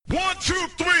2,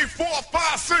 3, 4,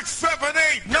 5, 6, 7,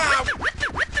 8, 9.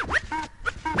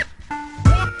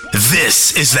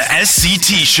 This is the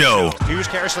SCT Show. Hughes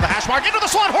carries to the hash mark, into the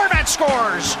slot, Horvat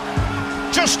scores!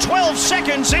 Just 12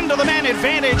 seconds into the man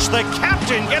advantage, the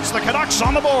captain gets the Canucks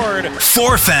on the board.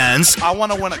 For fans. I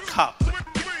want to win a cup.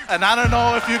 And I don't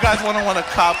know if you guys want to win a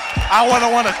cup. I want to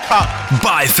win a cup.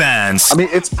 By fans. I mean,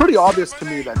 it's pretty obvious to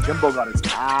me that Jimbo got his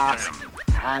ass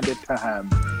handed to him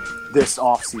this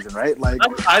offseason, right? Like,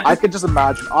 I could just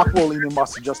imagine Aquilini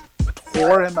must have just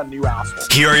tore him a new asshole.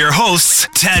 Here are your hosts,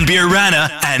 Tanbir, Rana,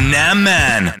 and Nam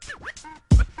Man.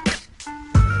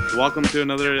 Welcome to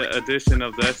another edition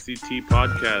of the SCT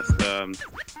podcast.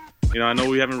 I know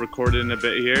we haven't recorded in a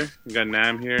bit here. We got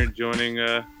Nam here joining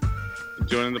the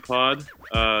pod.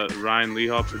 Ryan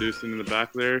Lehall producing in the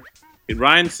back there.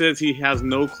 Ryan says he has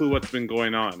no clue what's been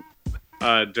going on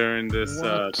during this,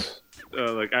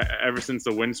 ever since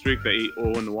the win streak, the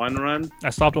 8-0-1 run. I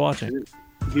stopped watching.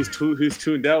 He's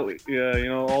tuned out.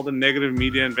 All the negative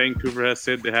media in Vancouver has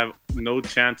said they have no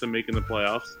chance of making the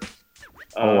playoffs.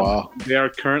 Wow. They are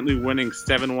currently winning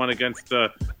 7-1 against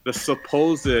the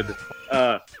supposed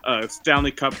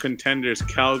Stanley Cup contenders,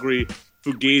 Calgary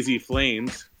Fugazi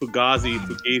Flames.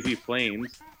 Fugazi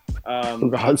Flames.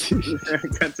 Fugazi.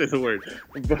 I can't say the word.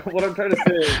 But what I'm trying to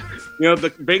say is,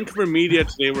 the Vancouver media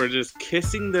today were just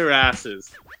kissing their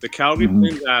asses, the Calgary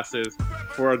Flames asses,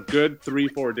 for a good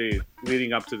 3-4 days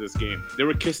leading up to this game. They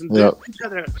were kissing. Yep.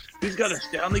 These got a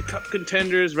Stanley Cup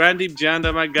contenders. Randy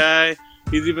Janda, my guy.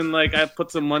 He's even like, I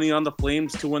put some money on the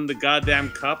Flames to win the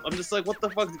goddamn cup. I'm just like, what the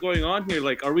fuck's going on here?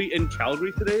 Like, are we in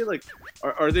Calgary today? Like,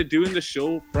 are they doing the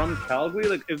show from Calgary?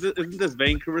 Like, isn't this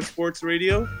Vancouver sports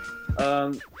radio?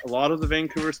 A lot of the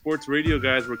Vancouver sports radio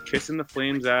guys were kissing the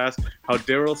Flames' ass. How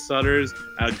Daryl Sutter's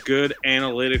a good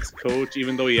analytics coach,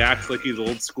 even though he acts like he's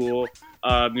old school.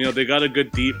 They got a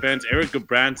good defense. Eric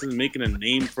Gobranson's making a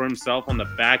name for himself on the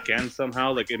back end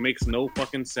somehow. Like, it makes no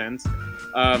fucking sense. They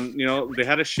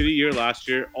had a shitty year last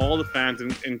year. All the fans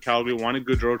in Calgary wanted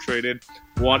Gaudreau traded,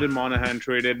 wanted Monahan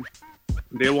traded.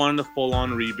 They wanted a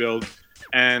full-on rebuild.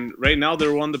 And right now,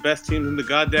 they're one of the best teams in the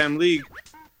goddamn league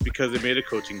because they made a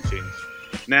coaching change.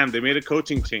 They made a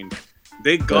coaching change.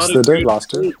 They got a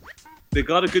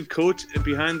good coach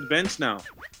behind the bench now.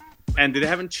 And they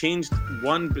haven't changed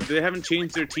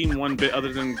their team one bit,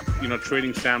 other than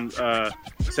trading Sam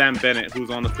Bennett, who's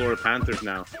on the Florida Panthers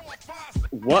now.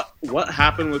 What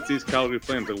happened with these Calgary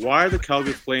Flames? Like, why are the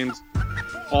Calgary Flames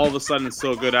all of a sudden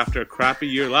so good after a crappy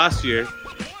year last year?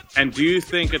 And do you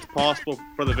think it's possible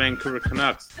for the Vancouver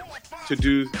Canucks to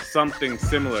do something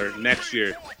similar next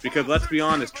year? Because let's be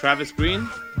honest, Travis Green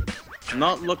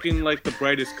not looking like the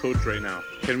brightest coach right now.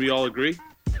 Can we all agree?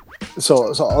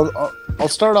 So I'll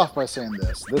start off by saying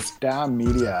this. This damn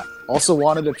media also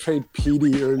wanted to trade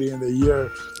PD early in the year.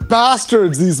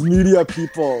 Bastards, these media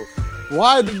people.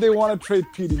 Why did they want to trade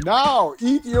PD? Now,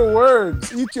 eat your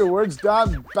words. Eat your words,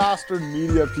 damn bastard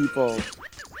media people.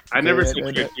 I never said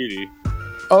trade PD.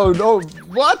 Oh, no.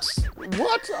 What?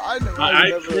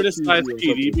 I criticized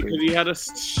PD because he had a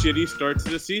shitty start to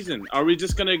the season. Are we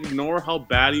just going to ignore how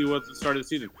bad he was at the start of the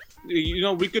season?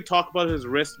 We could talk about his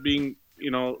wrist being,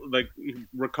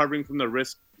 recovering from the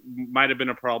wrist might have been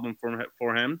a problem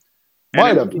for him.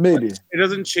 Maybe. It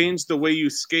doesn't change the way you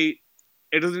skate.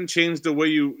 It doesn't change the way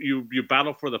you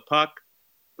battle for the puck.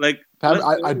 Like,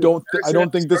 I don't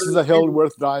think this is a hill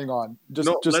worth dying on. Just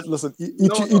listen.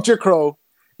 Eat your crow.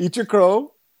 Eat your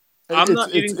crow. I'm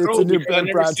not eating crow. It's in your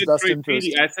brand's best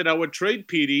interest. I said I would trade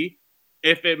PD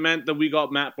if it meant that we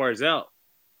got Matt Barzal.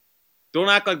 Don't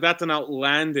act like that's an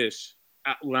outlandish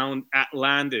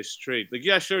trade. Like,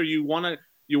 yeah, sure, you want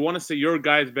to say your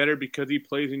guy's better because he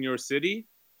plays in your city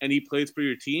and he plays for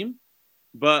your team,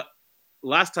 but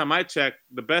last time I checked,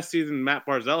 the best season Matt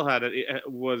Barzal had it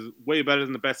was way better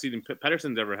than the best season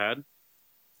Pettersson's ever had.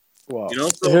 Well,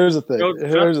 here's the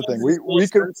thing. We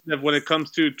could, when it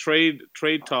comes to trade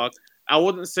talk, I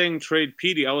wasn't saying trade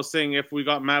PD. I was saying if we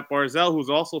got Matt Barzal, who's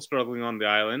also struggling on the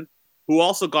island, who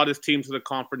also got his team to the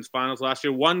conference finals last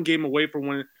year, one game away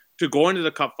from to go into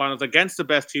the cup finals against the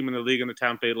best team in the league in the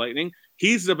Tampa Bay Lightning.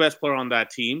 He's the best player on that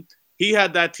team. He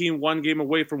had that team one game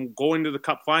away from going to the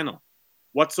cup final.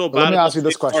 What's so bad? Let me ask you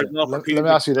this question. Let me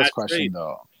ask you this question,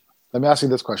 though. Let me ask you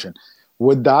this question.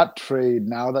 Would that trade,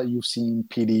 now that you've seen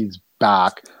PD's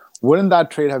back, wouldn't that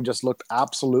trade have just looked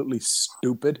absolutely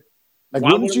stupid? Like,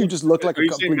 wouldn't you just look like a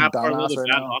complete dumbass right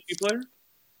now? Hockey player?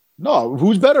 No,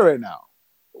 who's better right now?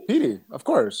 PD, of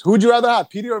course. Who would you rather have,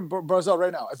 PD or Barzal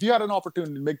right now? If you had an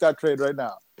opportunity to make that trade right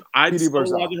now, I'd still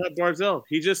rather have Barzal.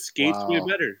 He just skates way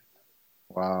better.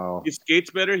 Wow. He skates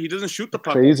better. He doesn't shoot the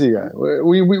puck. Crazy guy.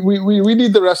 We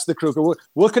need the rest of the crew.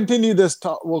 We'll continue this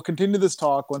talk. We'll continue this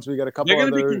talk once we get a couple. They're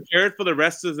going to other... be compared for the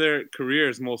rest of their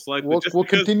careers, most likely. We'll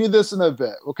continue this in a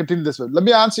bit. Let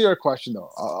me answer your question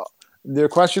though. Your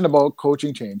question about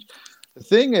coaching change. The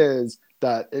thing is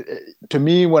that to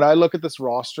me, when I look at this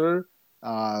roster,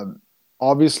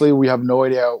 obviously we have no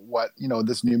idea what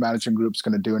this new management group is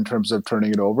going to do in terms of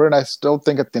turning it over, and I still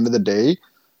think at the end of the day,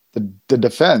 the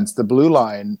defense, the blue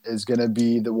line, is going to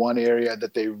be the one area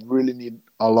that they really need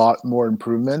a lot more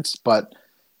improvements. But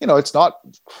it's not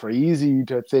crazy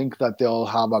to think that they'll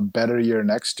have a better year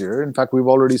next year. In fact, we've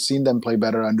already seen them play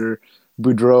better under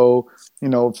Boudreau,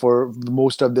 for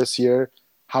most of this year.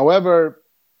 However,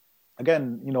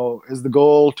 again, is the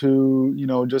goal to,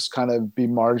 just kind of be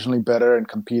marginally better and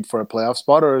compete for a playoff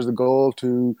spot, or is the goal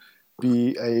to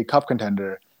be a cup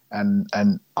contender? And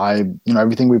I,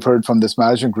 everything we've heard from this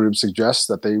management group suggests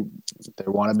that they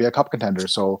want to be a cup contender.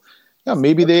 So,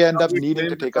 maybe they end up needing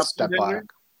to take a step back.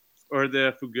 Or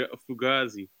the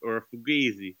Fugazi or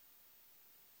Fugazi.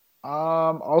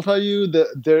 I'll tell you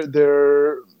that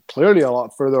they're clearly a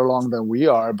lot further along than we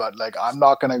are, but I'm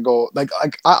not gonna go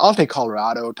I'll take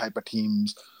Colorado type of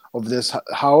teams of this.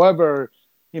 However,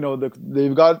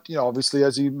 they've got obviously,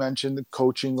 as you mentioned, the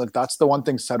coaching. That's the one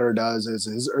thing Sutter does is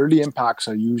his early impacts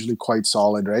are usually quite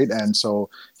solid, right? And so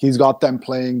he's got them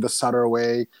playing the Sutter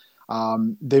way.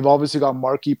 They've obviously got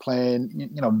Markey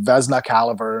playing, Vezina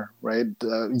caliber, right?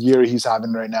 The year he's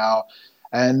having right now.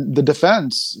 And the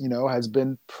defense, has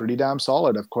been pretty damn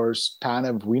solid. Of course,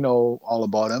 Tanev, we know all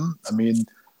about him. I mean,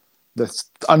 the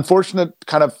unfortunate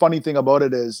kind of funny thing about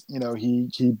it is,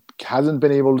 he hasn't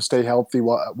been able to stay healthy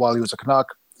while he was a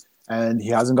Canuck, and he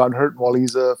hasn't gotten hurt while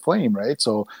he's a Flame, right?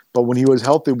 So, but when he was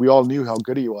healthy, we all knew how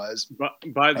good he was. But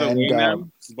by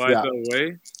the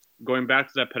way, going back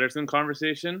to that Pettersson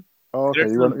conversation,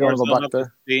 okay, you want to go back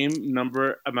there? The same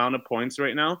amount of points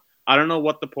right now. I don't know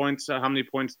what the points, how many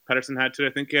points Pettersson had today.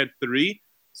 I think he had 3,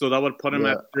 so that would put him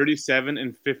at 37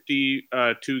 in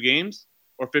 52 games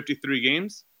or 53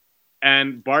 games.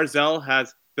 And Barzal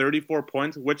has 34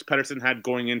 points, which Pettersson had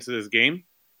going into this game,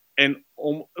 and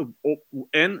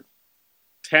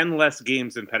 10 less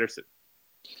games than Pettersson.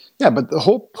 Yeah, but the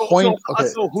whole point.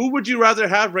 So who would you rather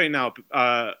have right now,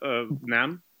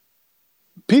 Nam?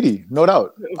 PD, no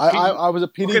doubt. I was a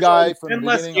PD guy from the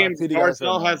beginning. Games,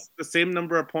 Barzal has the same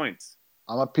number of points.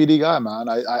 I'm a PD guy, man.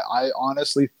 I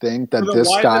honestly think that this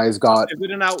guy's got. Is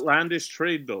it an outlandish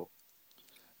trade, though?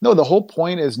 No, the whole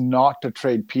point is not to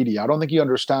trade PD. I don't think you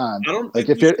understand.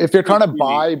 If you're trying to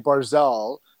buy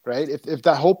Barzal, right? If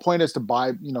that whole point is to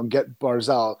buy, get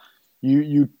Barzal,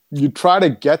 you try to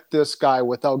get this guy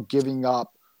without giving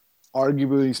up,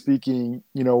 arguably speaking,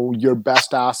 your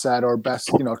best asset or best,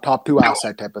 top 2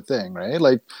 asset type of thing, right?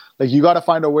 Like you got to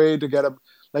find a way to get a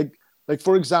like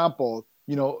for example,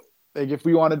 if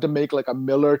we wanted to make a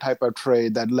Miller type of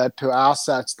trade that led to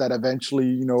assets that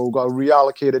eventually, got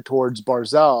reallocated towards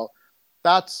Barzal,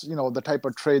 that's, the type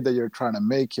of trade that you're trying to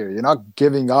make here. You're not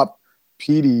giving up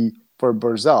PD for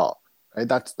Barzal, right?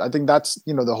 I think that's,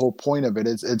 the whole point of it.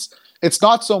 It's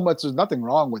not so much, there's nothing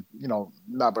wrong with,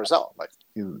 not Barzal.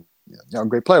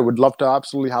 Great player. Would love to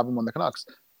absolutely have him on the Canucks.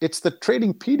 It's the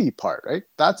trading PD part, right?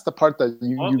 That's the part that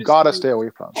you got to stay away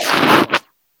from.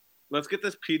 Let's get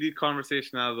this PD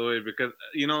conversation out of the way because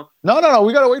No.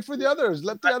 We got to wait for the others.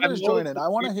 Let the others join in. I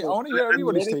want to hear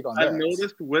everybody's take on that. I've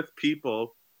noticed with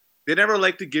people, they never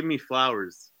like to give me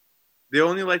flowers. They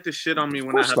only like to shit on me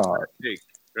when I have a Jake,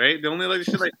 right? They only like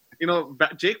to shit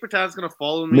Jake Bertan's gonna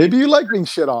follow me. Maybe you like being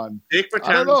shit on. Jake Bertan.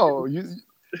 I don't know.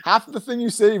 Half the thing you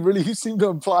say really you seem to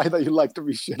imply that you like to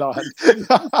be shit on.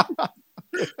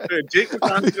 Jake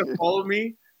Bertan's gonna follow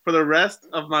me for the rest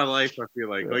of my life. I feel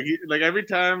like every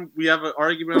time we have an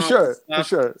argument, for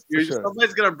sure.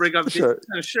 Somebody's gonna bring up sure.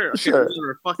 Sure.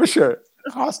 For sure.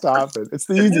 It has to happen. It's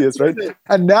the easiest, right?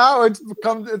 And now it's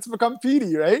become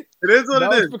PD, right? It is what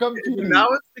now it is. Now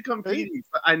it's become PD.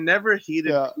 But I never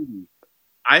hated PD.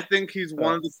 I think he's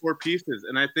one of the 4 pieces,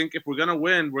 and I think if we're gonna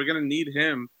win, we're gonna need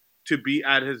him to be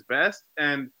at his best.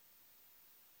 And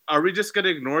are we just gonna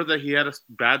ignore that he had a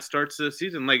bad start to the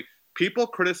season? People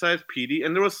criticize PD,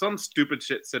 and there was some stupid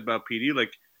shit said about PD,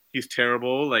 he's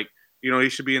terrible, he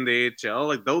should be in the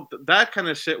AHL, that kind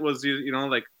of shit was,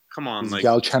 come on,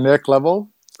 Galchenyuk level.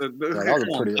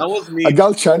 That was me. A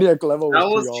Galchenyuk level. That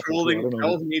was trolling. That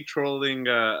was me trolling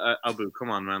Abu. Come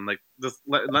on, man. Just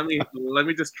let me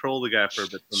just troll the guy for a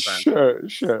bit sometime.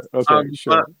 Sure. Okay,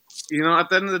 sure. But, at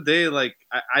the end of the day,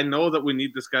 I know that we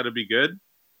need this guy to be good.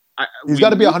 He's got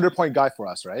to be a 100-point guy for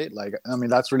us, right? Like, I mean,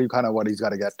 that's really kind of what he's got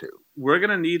to get to. We're going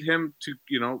to need him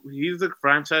to, he's a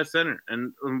franchise center.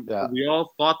 And we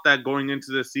all thought that going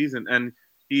into this season. And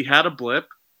he had a blip.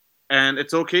 And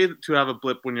it's okay to have a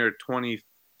blip when you're 20,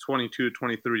 22,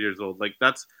 23 years old. Like,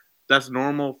 that's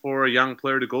normal for a young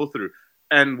player to go through.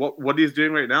 And what he's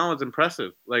doing right now is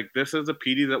impressive. Like, this is a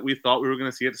PD that we thought we were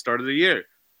going to see at the start of the year.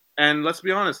 And let's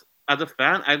be honest, as a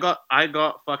fan, I got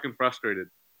fucking frustrated.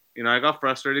 I got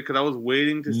frustrated because I was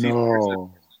waiting to see.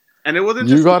 No. And it wasn't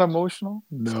just... You got emotional?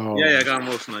 No. Yeah, I got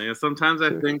emotional. Sometimes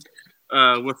I think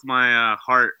with my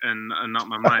heart and not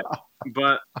my mind.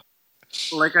 But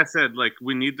like I said, like,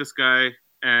 we need this guy,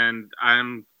 and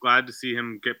I'm glad to see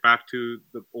him get back to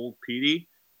the old PD.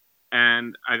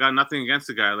 And I got nothing against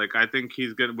the guy. Like, I think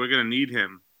he's good. We're going to need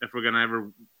him if we're going to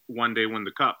ever one day win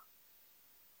the cup.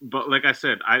 But like I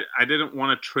said, I didn't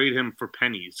want to trade him for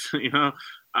pennies.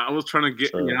 I was trying to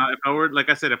get, if I were, like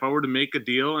I said, if I were to make a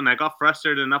deal, and I got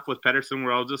frustrated enough with Pettersson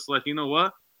where I was just like, you know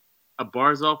what? A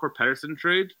Barzal for Pettersson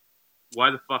trade?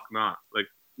 Why the fuck not? Like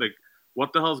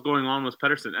what the hell's going on with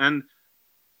Pettersson? And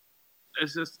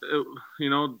it's just,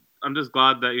 I'm just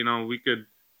glad that,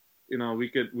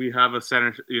 we have a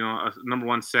center, a number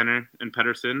one center in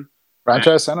Pettersson.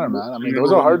 Franchise center, man. I mean,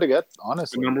 those are hard to get,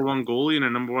 honestly. A number one goalie and a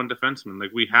number one defenseman.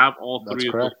 Like, we have all three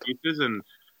of those pieces,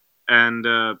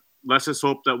 and let's just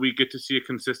hope that we get to see a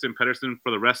consistent Pettersson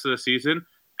for the rest of the season,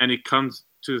 and he comes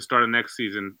to the start of next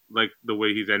season like the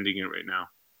way he's ending it right now.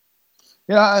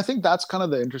 Yeah, I think that's kind of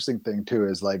the interesting thing too.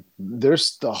 Is like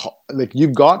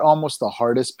you've got almost the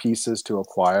hardest pieces to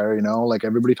acquire. Like,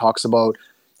 everybody talks about.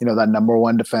 That number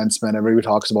one defenseman, everybody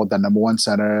talks about that number one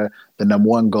center, the number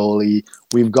one goalie.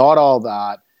 We've got all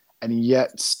that. And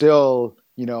yet still,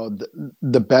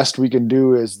 the best we can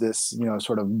do is this,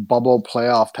 sort of bubble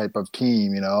playoff type of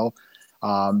team,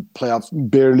 playoff,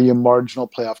 barely a marginal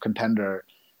playoff contender.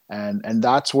 And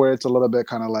that's where it's a little bit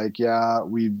kind of like,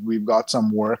 we've got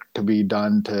some work to be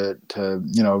done to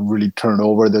really turn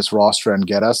over this roster and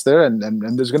get us there. And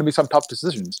there's going to be some tough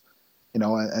decisions.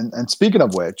 And speaking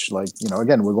of which, like,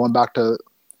 again, we're going back to,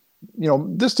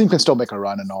 this team can still make a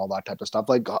run and all that type of stuff.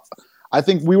 Like, I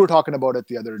think we were talking about it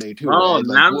the other day too. Oh,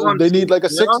 right? Like, they need like a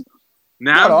six.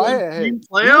 Now, hey, we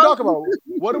talk about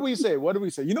what do we say?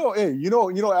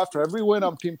 After every win,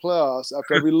 I'm team playoffs.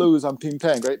 After every lose, I'm team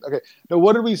tank, right? Okay. Now,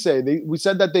 what did we say? We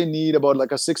said that they need about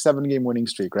like a 6-7 game winning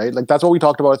streak, right? Like, that's what we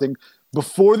talked about, I think,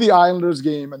 before the Islanders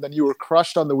game, and then you were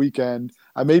crushed on the weekend.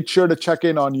 I made sure to check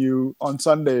in on you on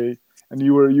Sunday. And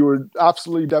you were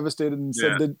absolutely devastated and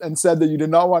said that you did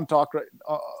not want to talk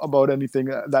about anything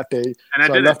that day. And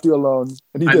so I left you alone.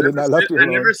 And I left you alone.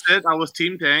 I never said I was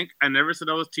team tank. I never said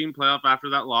I was team playoff after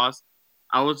that loss.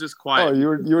 I was just quiet. Oh,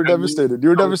 you were devastated. You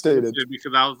were devastated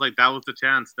because I was like, that was the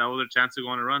chance. That was their chance to go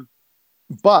on a run.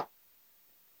 But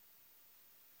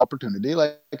opportunity,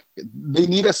 like, they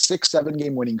need a 6-7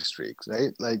 game winning streak,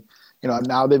 right? Like,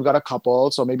 now they've got a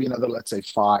couple, so maybe another, let's say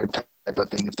 5 type of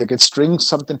thing. If they could string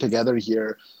something together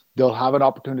here, they'll have an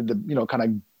opportunity to, kind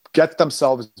of get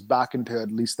themselves back into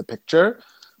at least the picture.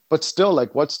 But still,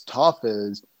 like, what's tough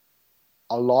is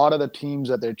a lot of the teams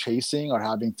that they're chasing are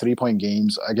having 3-point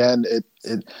games. Again,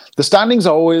 the standings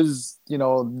are always,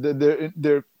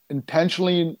 they're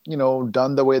intentionally,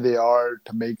 done the way they are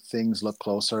to make things look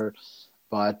closer.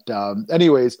 But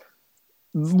anyways,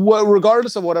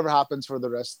 regardless of whatever happens for the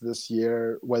rest of this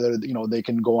year, whether they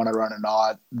can go on a run or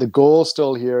not, the goal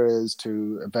still here is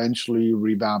to eventually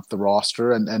revamp the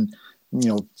roster and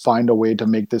find a way to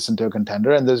make this into a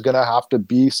contender. And there's going to have to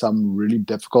be some really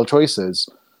difficult choices.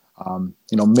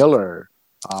 Miller,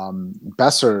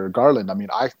 Besser, Garland. I mean,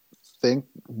 I think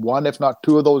one, if not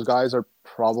two of those guys are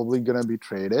probably going to be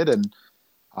traded, and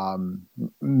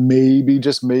maybe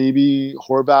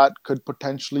Horvat could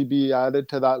potentially be added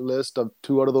to that list of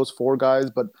 2 out of those 4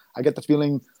 guys, but I get the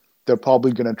feeling they're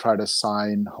probably going to try to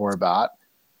sign Horvat.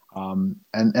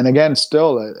 And again,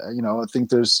 still, I think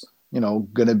there's, they're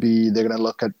going to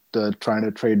look at trying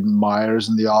to trade Myers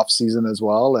in the off season as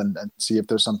well, and see if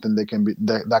there's something that can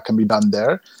be done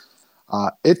there.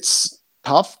 It's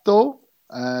tough though.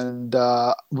 And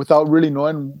without really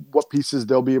knowing what pieces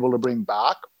they'll be able to bring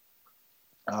back,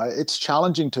 it's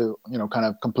challenging to, kind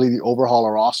of completely overhaul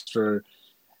a roster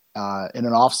in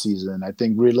an off season. I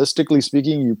think realistically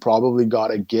speaking, you probably got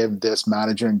to give this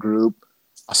management group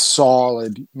a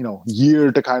solid,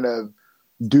 year to kind of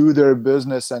do their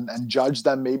business and judge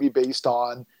them maybe based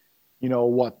on, the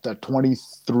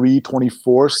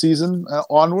 23-24 season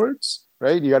onwards,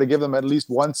 right? You got to give them at least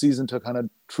one season to kind of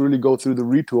truly go through the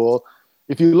retool.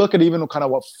 If you look at even kind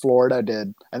of what Florida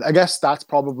did, and I guess that's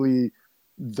probably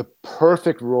the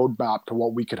perfect roadmap to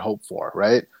what we could hope for,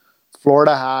 right?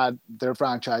 Florida had their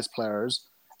franchise players,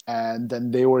 and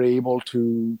then they were able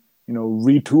to,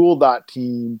 retool that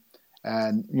team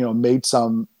and, made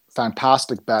some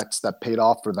fantastic bets that paid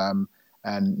off for them.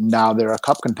 And now they're a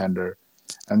cup contender.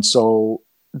 And so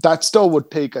that still would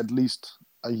take at least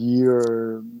a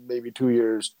year, maybe 2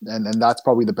 years. And that's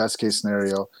probably the best case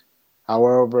scenario.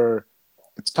 However,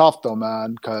 it's tough though,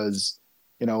 man, because,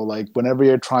 like whenever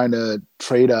you're trying to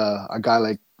trade a guy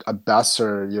like a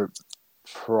Besser, you're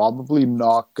probably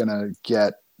not going to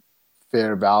get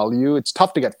fair value. It's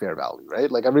tough to get fair value,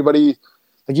 right? Like everybody,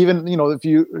 like even, if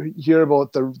you hear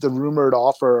about the rumored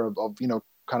offer of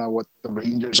kind of what the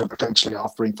Rangers are potentially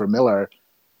offering for Miller,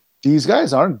 these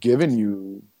guys aren't giving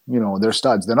you, their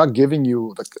studs. They're not giving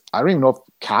you, like, I don't even know if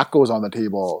Kakko's on the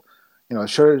table.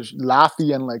 Sure,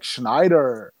 Laffy and like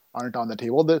Schneider aren't on the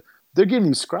table. They're giving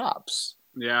you scraps.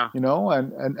 Yeah.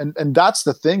 And that's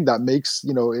the thing that makes,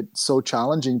 it so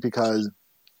challenging because,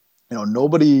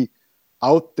 nobody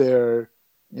out there,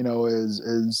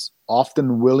 is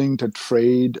often willing to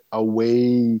trade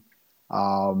away,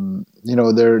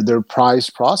 their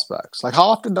prized prospects. Like how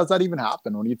often does that even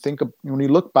happen? When you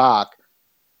look back,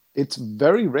 it's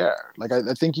very rare. Like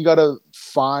I think you got to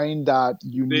find that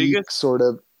unique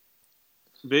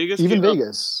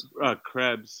Vegas,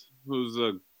 Krebs, who's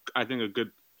I think a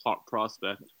good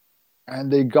prospect.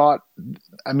 And they got,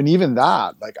 even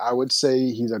that, like I would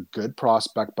say he's a good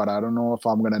prospect, but I don't know if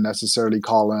I'm going to necessarily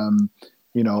call him,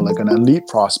 like an elite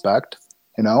prospect,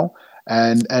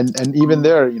 and even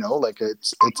there, like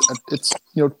it's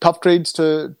tough trades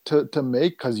to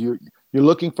make because you're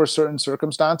looking for certain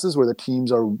circumstances where the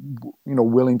teams are,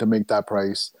 willing to make that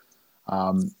price.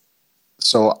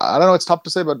 So I don't know, it's tough to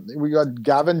say, but we got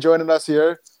Gavin joining us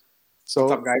here. So,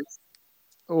 what's up, guys?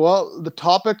 Well, the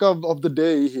topic of the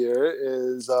day here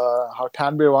is how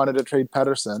Tanbir wanted to trade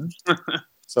Pettersson.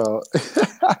 So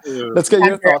let's get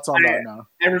your thoughts on that now.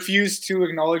 I refuse to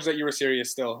acknowledge that you were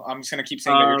serious still. I'm just going to keep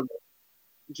saying that.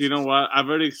 Do you know what? I've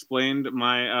already explained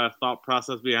my thought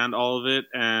process behind all of it,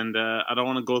 and I don't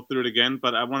want to go through it again,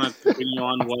 but I want to continue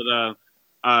on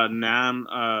what Nam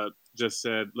just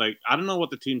said. Like, I don't know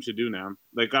what the team should do now.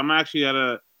 Like, I'm actually at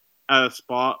a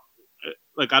spot.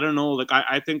 Like, I don't know. Like,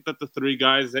 I think that the three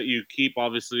guys that you keep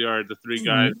obviously are the three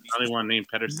guys. I don't even want to name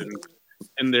Pettersson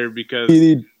in there because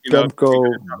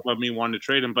Demko. About me wanting to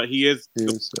trade him, but he is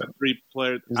the three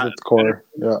players. He's the core.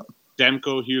 Yeah.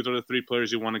 Demko, Hughes are the three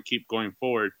players you want to keep going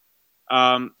forward.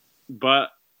 But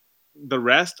the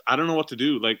rest, I don't know what to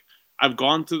do. Like, I've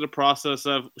gone through the process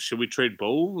of should we trade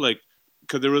Bo? Like,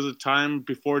 because there was a time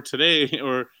before today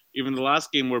or even the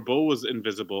last game where Bo was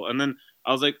invisible, and then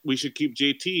I was like, we should keep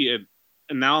JT,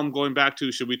 and now I'm going back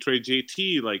to should we trade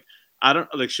JT? Like, I don't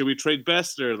like should we trade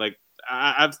Bester? Like,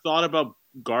 I've thought about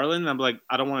Garland. I'm like,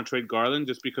 I don't want to trade Garland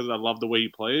just because I love the way he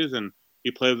plays, and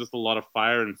he plays with a lot of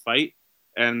fire and fight,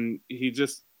 and he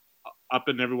just up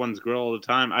in everyone's grill all the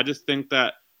time. I just think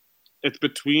that it's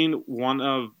between one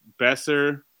of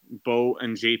Besser, Bo,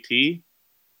 and JT,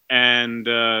 and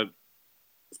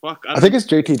I think it's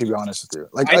JT, to be honest with you.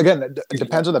 Like, again, it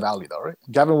depends on the value, though, right?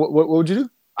 Gavin, what would you do?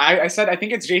 I said I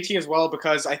think it's JT as well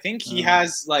because I think he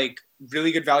has like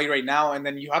really good value right now, and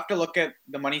then you have to look at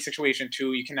the money situation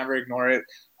too. You can never ignore it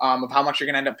of how much you're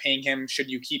going to end up paying him. Should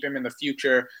you keep him in the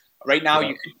future? Right now,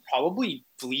 you could probably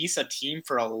fleece a team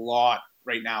for a lot.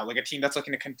 Right now, like a team that's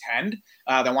looking to contend,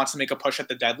 that wants to make a push at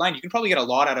the deadline, you can probably get a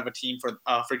lot out of a team for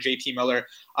JT Miller.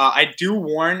 I do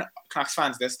warn Canucks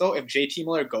fans this though: if JT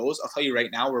Miller goes, I'll tell you right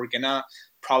now, we're gonna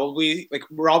probably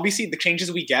we're obviously the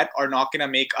changes we get are not gonna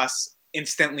make us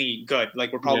instantly good.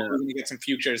 Like we're probably going to get some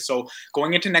futures. So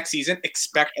going into next season,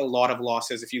 expect a lot of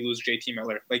losses if you lose JT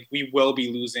Miller. Like we will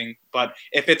be losing, but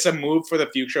if it's a move for the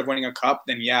future of winning a cup,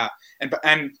 then yeah.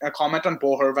 And a comment on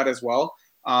Bo Horvat as well.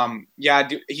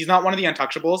 He's not one of the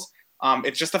untouchables.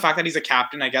 It's just the fact that he's a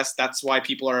captain. I guess that's why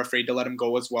people are afraid to let him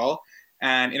go as well.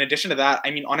 And in addition to that,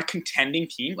 I mean, on a contending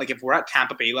team, like if we're at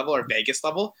Tampa Bay level or Vegas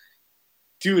level,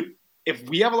 dude, if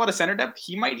we have a lot of center depth,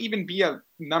 he might even be a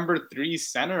number 3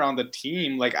 center on the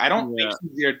team. Like, I don't think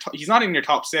he's not in your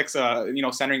top 6,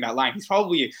 centering that line. He's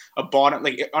probably a bottom,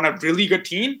 like on a really good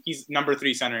team, he's number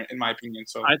 3 center in my opinion.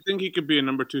 So I think he could be a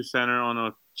number 2 center on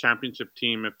a championship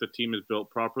team if the team is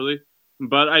built properly.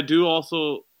 But I do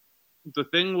also, the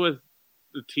thing with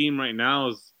the team right now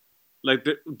is like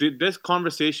this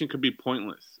conversation could be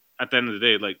pointless at the end of the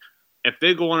day. Like if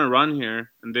they go on a run here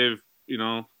and they've,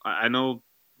 I know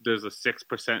there's a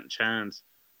 6% chance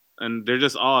and they're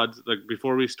just odds. Like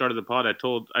before we started the pod, I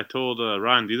told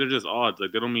Ryan, these are just odds.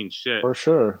 Like they don't mean shit. For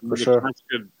sure. Canucks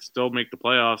could still make the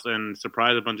playoffs and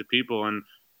surprise a bunch of people and,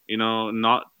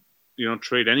 not,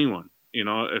 trade anyone,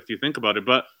 if you think about it.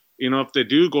 But, if they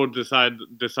do go decide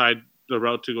the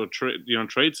route to go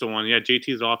trade someone, JT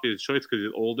is obvious choice because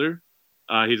he's older.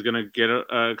 He's gonna get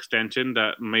an extension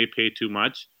that may pay too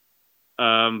much.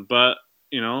 But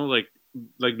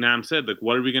like Nam said, like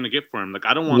what are we gonna get for him? Like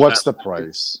I don't want. What's the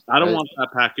price? I don't want that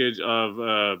package of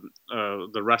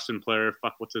the Russian player.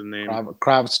 Fuck, what's his name?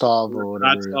 Kravtsov or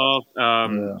whatever.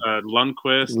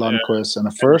 Lundqvist, and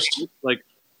a first. Like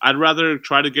I'd rather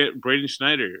try to get Braden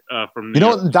Schneider from.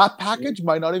 That package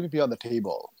might not even be on the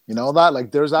table. You know that?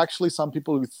 Like there's actually some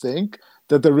people who think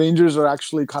that the Rangers are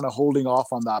actually kind of holding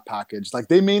off on that package. Like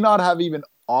they may not have even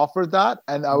offered that.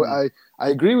 And I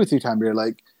agree with you, Tanbir.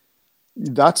 Like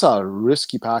that's a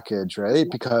risky package, right?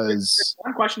 Because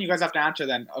one question you guys have to answer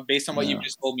then, based on what you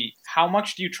just told me, how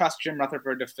much do you trust Jim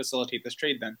Rutherford to facilitate this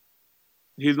trade then?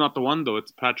 He's not the one though.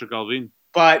 It's Patrick Allvin.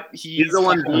 But he's the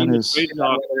one doing the trade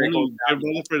talk. Jim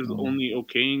Rutherford is only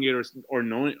okaying it or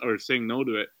knowing or saying no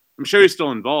to it. I'm sure he's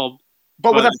still involved.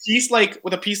 But with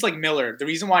a piece like Miller, the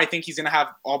reason why I think he's gonna have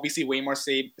obviously way more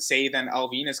say than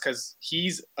Allvin is because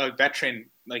he's a veteran,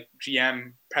 like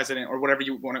GM, president, or whatever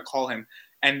you want to call him.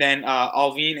 And then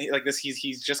Allvin, like this,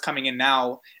 he's just coming in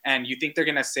now, and you think they're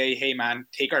gonna say, "Hey, man,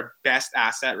 take our best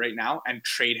asset right now and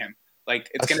trade him." Like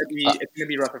it's gonna be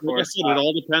Rutherford. Like I said, it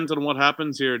all depends on what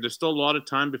happens here. There's still a lot of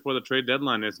time before the trade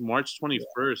deadline. It's March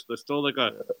 21st. There's still like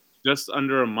just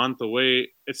under a month away.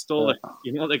 It's still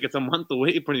it's a month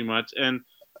away pretty much, and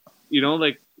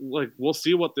like we'll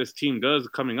see what this team does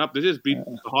coming up. They just beat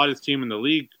the hottest team in the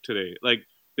league today. Like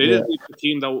they just beat the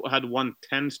team that had won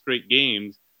 10 straight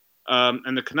games.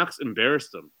 And the Canucks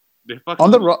embarrassed them. They fucking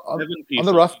on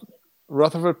the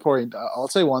Rutherford point. I'll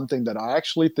say one thing that I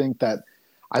actually think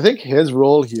his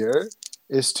role here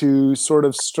is to sort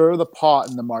of stir the pot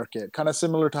in the market, kind of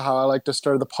similar to how I like to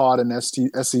stir the pot in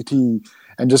SCT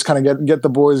and just kind of get the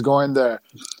boys going there.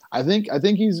 I think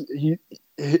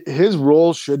his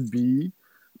role should be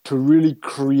to really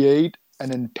create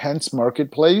an intense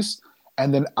marketplace.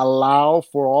 And then allow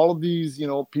for all of these,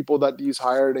 people that he's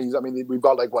hired. We've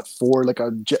got four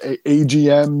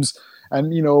AGMs,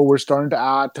 and we're starting to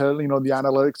add to the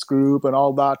analytics group and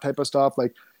all that type of stuff.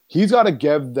 Like he's got to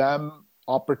give them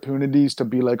opportunities to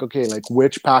be like, okay, like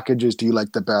which packages do you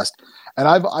like the best? And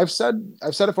I've said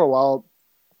it for a while.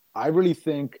 I really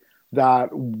think that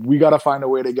we got to find a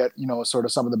way to get sort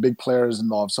of some of the big players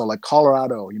involved. So like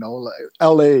Colorado,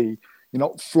 LA,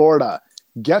 Florida.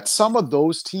 Get some of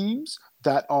those teams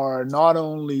that are not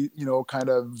only, kind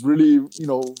of really,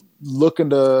 looking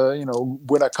to,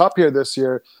 win a cup here this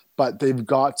year, but they've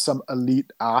got some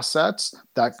elite assets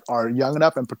that are young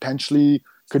enough and potentially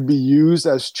could be used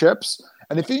as chips.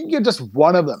 And if you can get just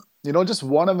one of them, just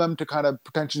one of them to kind of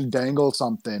potentially dangle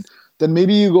something, then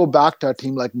maybe you go back to a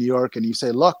team like New York and you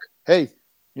say, look, hey,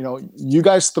 you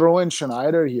guys throw in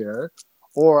Schneider here,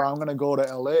 or I'm going to go to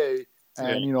LA.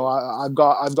 And I've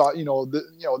got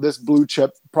this blue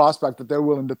chip prospect that they're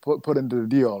willing to put into the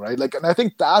deal, right? Like, and I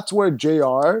think that's where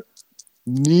JR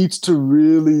needs to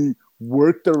really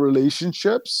work the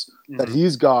relationships that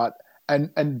he's got,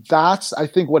 and that's I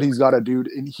think what he's got to do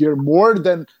in here more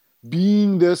than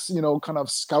being this kind of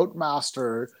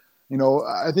scoutmaster.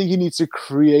 I think he needs to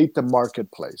create the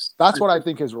marketplace. That's what I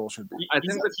think his role should be.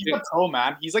 He's a pro,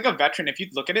 man. He's like a veteran. If you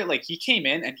look at it, like he came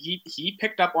in and he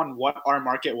picked up on what our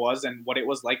market was and what it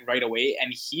was like right away.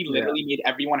 And he literally made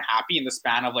everyone happy in the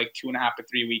span of like 2.5 to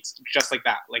 3 weeks, just like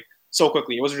that. Like so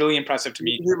quickly. It was really impressive to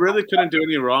me. He really couldn't do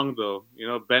any wrong though.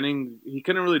 Benning, he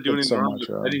couldn't really do anything wrong.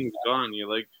 Benning's gone.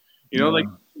 Like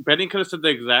Benning could have said the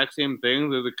exact same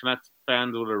thing. The Canucks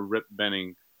fans would have ripped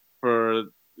Benning for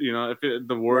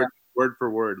word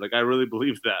for word. Like I really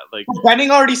believe that. Like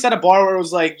Benning already set a bar where it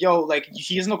was like, yo, like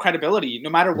he has no credibility. No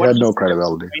matter what, he had no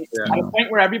credibility. At a point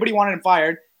where everybody wanted him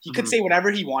fired, he could say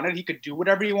whatever he wanted. He could do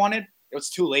whatever he wanted. It was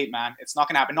too late, man. It's not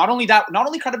gonna happen. Not only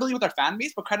credibility with our fan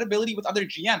base, but credibility with other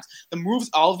GMs. The moves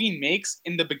Allvin makes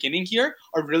in the beginning here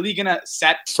are really gonna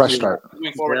set fresh start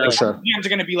moving forward. Yeah, like, sure. GMs are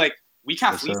gonna be like, we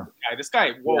can't fleece this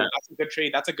guy. Whoa, that's a good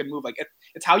trade. That's a good move. Like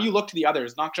it's how you look to the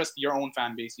others, not just your own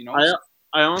fan base.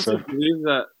 I honestly believe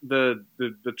that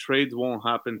the trades won't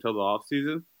happen until the off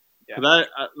season. Because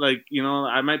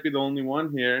I might be the only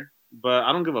one here, but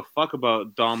I don't give a fuck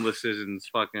about Dom Luszczyszyn's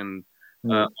fucking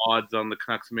odds on the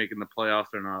Canucks making the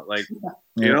playoffs or not. Like,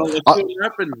 let's see what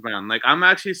happens, man. Like, I'm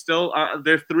actually still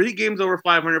they're 3 games over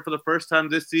 500 for the first time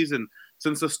this season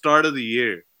since the start of the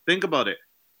year. Think about it.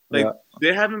 Like,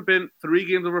 they haven't been 3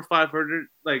 games over 500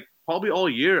 like probably all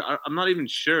year. I'm not even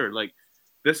sure. Like.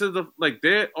 This is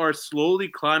they are slowly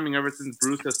climbing ever since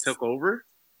Bruce has took over,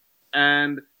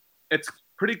 and it's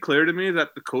pretty clear to me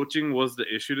that the coaching was the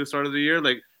issue to start of the year.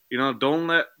 Like, don't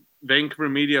let Vancouver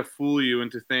media fool you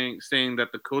into saying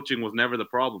that the coaching was never the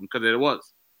problem, because it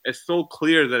was. It's so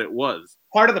clear that it was.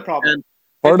 Part of the problem. And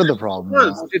Part of the problem.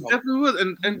 it definitely was.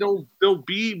 And there'll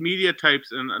be media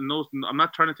types, and those, I'm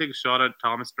not trying to take a shot at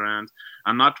Thomas Strand.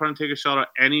 I'm not trying to take a shot at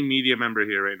any media member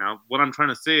here right now. What I'm trying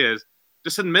to say is,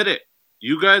 just admit it.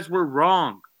 You guys were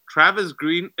wrong. Travis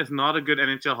Green is not a good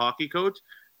NHL hockey coach.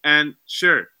 And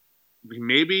sure,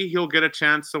 maybe he'll get a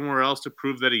chance somewhere else to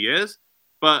prove that he is.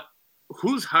 But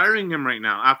who's hiring him right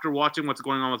now after watching what's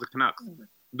going on with the Canucks?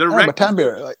 But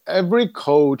Tanbir, like every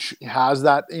coach has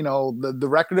that, the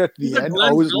record at the end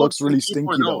always looks really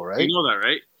stinky though, right? You know that,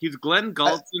 right? He's Glenn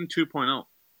Gulson 2.0.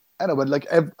 I know, but like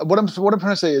what I'm trying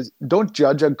to say is, don't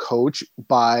judge a coach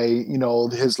by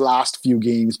his last few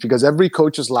games, because every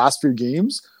coach's last few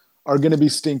games are going to be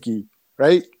stinky,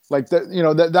 right? Like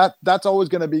that's always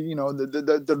going to be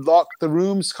the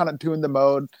rooms kind of tune them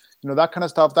out, that kind of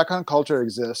stuff, that kind of culture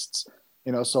exists.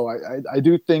 So I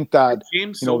do think that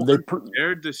they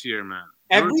prepared this year, man.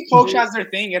 Every coach has their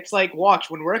thing. It's like, watch,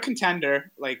 when we're a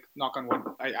contender, like, knock on wood,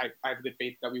 I have good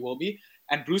faith that we will be.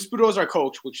 And Bruce Boudreau is our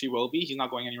coach, which he will be. He's not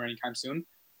going anywhere anytime soon.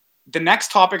 The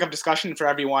next topic of discussion for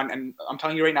everyone, and I'm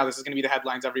telling you right now, this is going to be the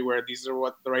headlines everywhere. These are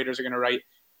what the writers are going to write.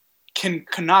 Can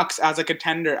Canucks, as a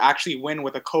contender, actually win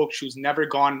with a coach who's never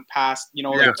gone past,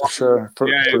 for sure.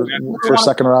 For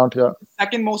second round, yeah.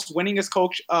 Second most winningest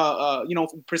coach,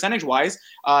 percentage-wise,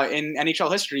 in NHL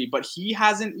history, but he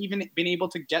hasn't even been able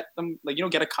to get them,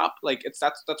 get a cup. Like, that's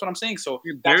what I'm saying. So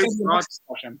Barry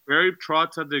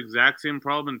Trotz had the exact same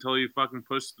problem until he fucking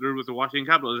pushed through with the Washington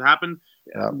Capitals. It happened.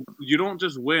 Yeah. You don't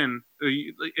just win.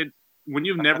 When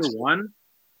you've never won,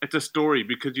 it's a story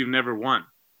because you've never won.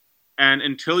 And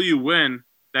until you win,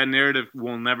 that narrative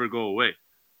will never go away.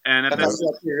 And that's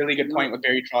a really good point with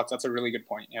Barry Trotz. That's a really good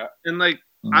point. Yeah. And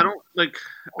I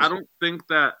don't think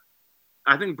that.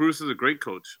 I think Bruce is a great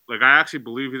coach. Like, I actually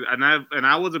believe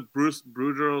I was a Bruce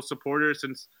Boudreau supporter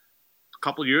since a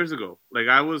couple years ago. Like,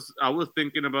 I was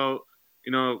thinking about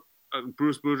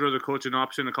Bruce Boudreau as a coaching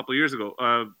option a couple years ago.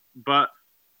 But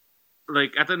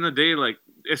like, at the end of the day, like,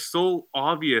 it's so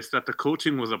obvious that the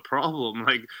coaching was a problem.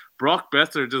 Like, Brock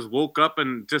Besser just woke up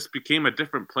and just became a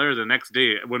different player the next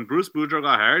day. When Bruce Boudreau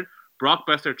got hired, Brock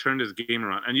Besser turned his game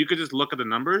around. And you could just look at the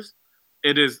numbers.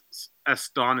 It is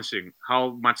astonishing how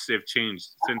much they've changed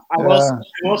since. I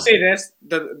will say this: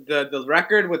 the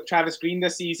record with Travis Green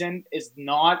this season is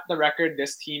not the record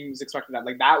this team is expected at.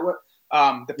 Like, that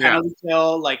the penalty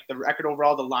kill, like the record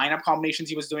overall, the lineup combinations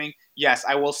he was doing. Yes,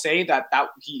 I will say that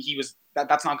he was.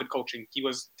 That's not good coaching. He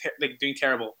was doing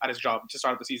terrible at his job to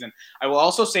start the season. I will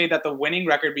also say that the winning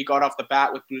record we got off the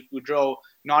bat with Bruce Boudreau,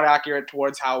 not accurate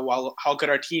towards how good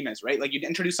our team is, right? Like, you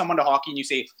introduce someone to hockey and you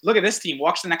say, look at this team,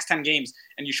 watch the next 10 games,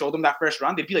 and you show them that first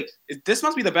run, they'd be like, this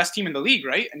must be the best team in the league,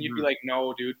 right? And you'd be like,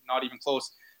 no, dude, not even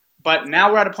close. But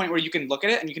now we're at a point where you can look at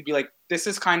it and you can be like, this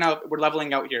is we're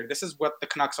leveling out here. This is what the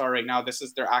Canucks are right now. This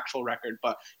is their actual record.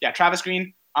 But yeah, Travis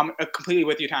Green, I'm completely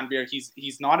with you, Tanbir.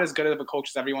 He's not as good of a coach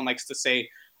as everyone likes to say.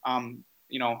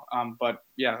 But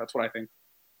yeah, that's what I think.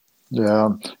 Yeah,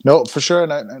 no, for sure.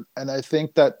 And I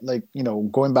think that,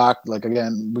 going back,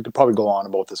 again, we could probably go on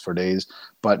about this for days,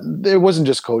 but it wasn't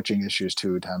just coaching issues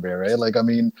too, Tanbir, right? Like, I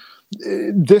mean,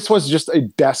 this was just a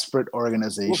desperate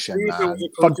organization,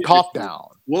 from top down.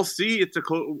 We'll see if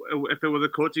it was a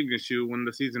coaching issue when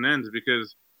the season ends,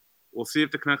 because we'll see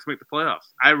if the Canucks make the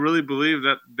playoffs. I really believe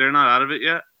that they're not out of it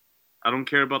yet. I don't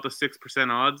care about the 6%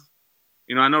 odds.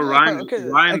 I know Ryan.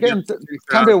 Ryan again,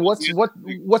 Tanbir,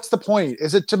 what's the point?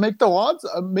 Is it to make the odds,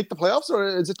 make the playoffs, or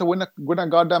is it to win a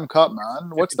goddamn cup, man?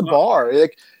 What's the bar?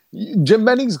 Like, Jim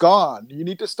Benning's gone. You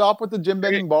need to stop with the Jim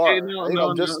Benning bar.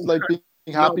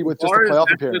 Being happy with just a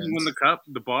playoff appearance. Win the cup.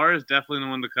 The bar is definitely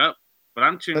to win the cup. But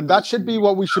I'm cheering. And that should be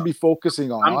what we should be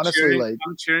focusing on.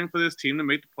 I'm cheering for this team to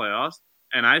make the playoffs,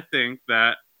 and I think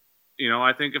that,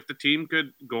 I think if the team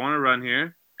could go on a run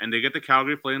here and they get the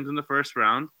Calgary Flames in the first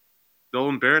round, they'll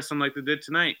embarrass them like they did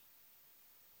tonight.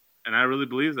 And I really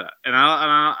believe that. And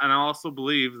I also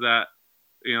believe that,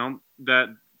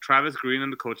 that Travis Green and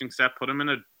the coaching staff put them in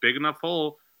a big enough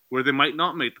hole where they might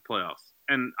not make the playoffs.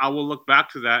 And I will look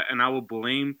back to that and I will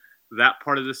blame that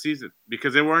part of the season,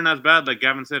 because they weren't as bad, like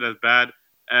Gavin said, as bad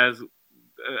as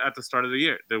at the start of the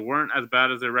year. They weren't as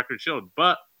bad as their record showed.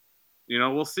 But,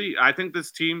 we'll see. I think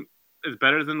this team is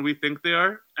better than we think they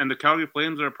are. And the Calgary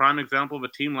Flames are a prime example of a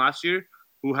team last year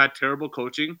who had terrible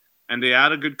coaching, and they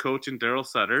had a good coach in Daryl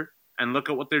Sutter, and look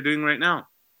at what they're doing right now.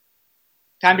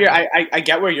 Tanbir, I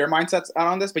get where your mindset's at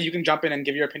on this, but you can jump in and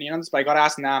give your opinion on this. But I got to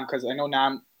ask Nam, because I know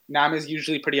Nam is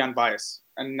usually pretty unbiased.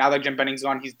 And now that Jim Benning's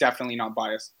gone, he's definitely not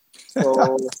biased.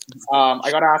 So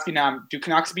I gotta ask you now: do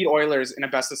Canucks beat Oilers in a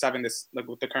best of 7 this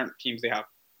with the current teams they have?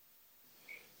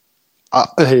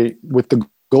 Hey, with the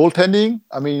goaltending,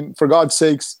 I mean, for God's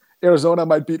sakes, Arizona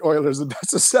might beat Oilers in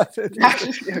best of 7.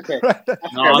 Okay. Right?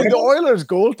 No, I mean, the Oilers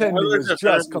goaltending Oilers is are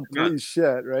better just than complete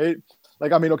shit, right?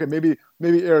 Like, I mean, okay, maybe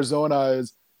Arizona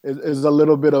is a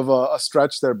little bit of a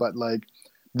stretch there, but like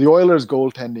the Oilers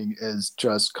goaltending is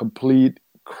just complete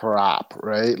crap,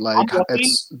 right? Like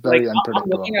it's very unpredictable. I'm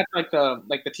looking at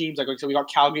the teams so we got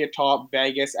Calgary at top,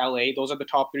 Vegas, LA. Those are the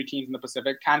top 3 teams in the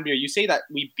Pacific. Tanbir, you say that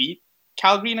we beat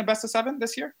Calgary in a best of 7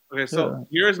 this year? Okay, so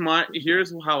here's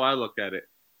how I look at it.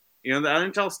 You know, the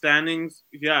NHL standings,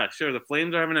 yeah, sure, the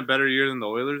Flames are having a better year than the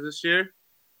Oilers this year,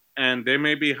 and they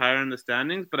may be higher in the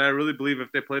standings, but I really believe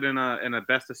if they played in a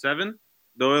best of 7,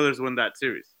 the Oilers win that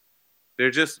series.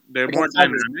 They're more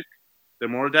dynamic. They're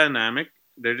more dynamic.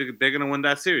 They're going to win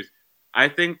that series. I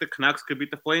think the Canucks could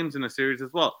beat the Flames in a series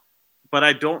as well, but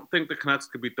I don't think the Canucks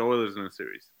could beat the Oilers in a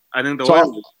series. I think the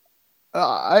Oilers.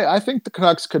 I think the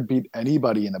Canucks could beat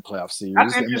anybody in a playoff series.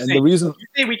 That's interesting. And the reason you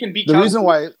say we can beat the Calgary reason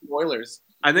why Oilers.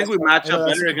 I think we match up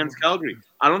better against Calgary.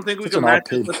 I don't think we can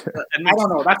match up with I don't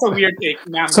know. That's a weird take.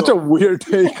 Man, such a weird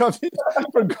take. I mean,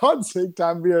 for God's sake,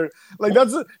 Tanbir. Like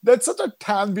that's such a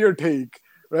Tanbir take,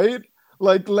 right?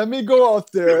 Like, let me go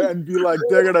out there and be like,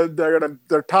 they're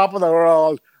top of the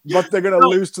world, but they're gonna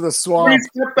lose to the Swamp.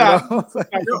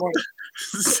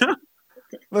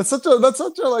 That's such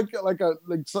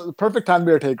a perfect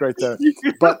Tanbir take right there.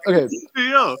 But okay,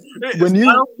 I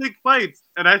don't think fights,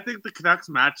 and I think the Canucks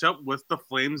match up with the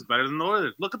Flames better than the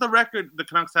Oilers. Look at the record the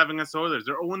Canucks have against the Oilers.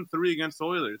 They're 0-3 against the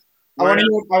Oilers. I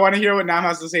want to hear what Nam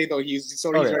has to say though. He's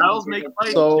okay. Make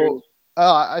fights. So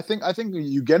I think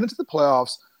you get into the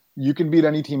playoffs, you can beat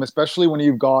any team, especially when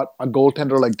you've got a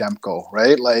goaltender like Demko,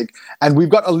 right? Like, and we've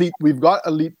got elite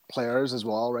players as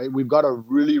well, right? We've got a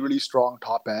really, really strong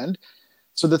top end.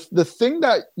 So the thing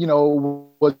that, you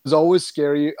know, was always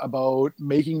scary about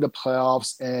making the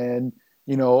playoffs and,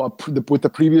 you know, with the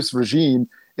previous regime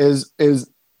is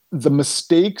the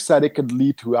mistakes that it could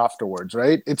lead to afterwards,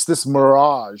 right? It's this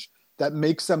mirage that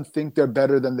makes them think they're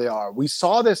better than they are. We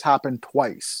saw this happen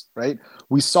twice, right?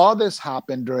 We saw this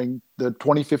happen during the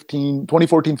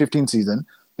 2014-15 season.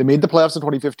 They made the playoffs in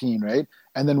 2015, right?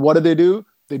 And then what did they do?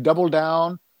 They doubled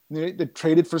down. They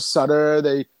traded for Sutter.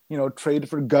 They, you know, traded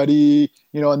for Gutty,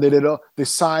 you know, and they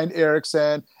signed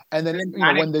Eriksson. And then, you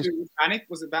know, when Vanek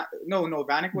was it no,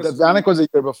 Vanek was Vanek was a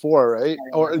year before, right?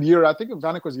 Or a year, I think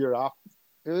Vanek was a year after.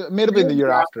 It may have been the year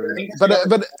after.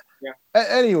 But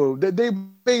anyway, they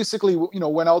basically, you know,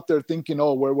 went out there thinking,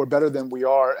 oh, we're better than we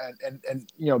are. And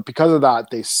you know, because of that,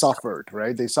 they suffered,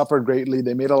 right? They suffered greatly.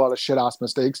 They made a lot of shit-ass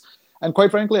mistakes. And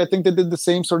quite frankly, I think they did the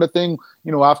same sort of thing,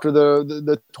 you know, after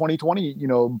the 2020, you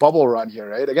know, bubble run here,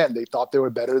 right? Again, they thought they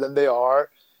were better than they are.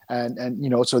 And you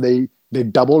know, so they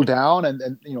doubled down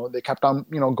and you know, they kept on,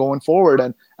 you know, going forward.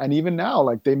 And even now,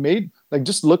 like they made, like,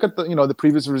 just look at the, you know, the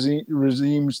previous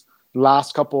regime's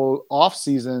last couple off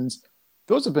seasons.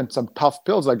 Those have been some tough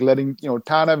pills, like letting, you know,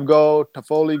 Tanev go,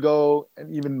 Toffoli go,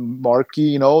 and even Markey,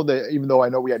 you know, even though I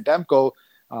know we had Demko,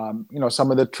 you know, some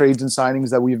of the trades and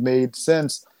signings that we've made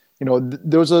since, you know,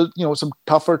 there was some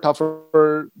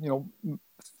tougher, you know,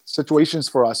 situations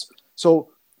for us. So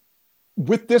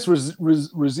with this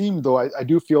regime, though, I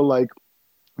do feel like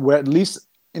we're at least,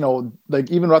 you know,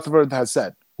 like even Rutherford has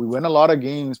said, we win a lot of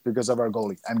games because of our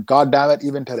goalie. And God damn it,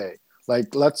 even today,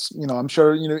 like, let's, you know, I'm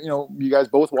sure, you know, you guys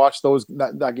both watched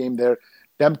that game there.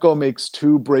 Demko makes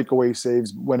 2 breakaway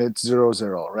saves when it's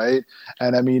 0-0, right?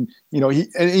 And I mean, you know,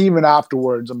 and even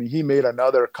afterwards, I mean, he made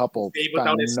another couple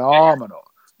phenomenal.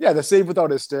 Yeah, the save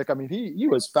without his stick. I mean, he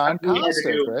was fantastic,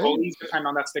 right? Goalies depend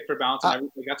on that stick for balance and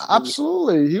everything. That's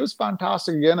absolutely. He was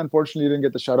fantastic again. Unfortunately, he didn't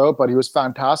get the shutout, but he was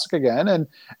fantastic again.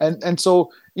 And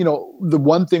so, you know, the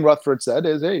one thing Rutherford said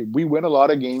is, hey, we win a lot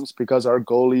of games because our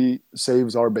goalie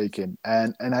saves our bacon.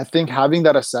 And I think having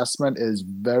that assessment is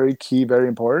very key, very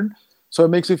important. So it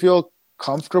makes me feel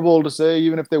comfortable to say,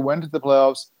 even if they went to the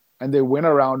playoffs and they win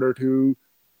a round or two,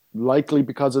 likely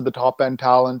because of the top end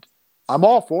talent, I'm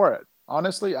all for it.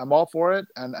 Honestly, I'm all for it,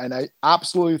 and I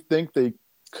absolutely think they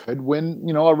could win,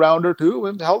 you know, a round or two.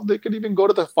 And hell, they could even go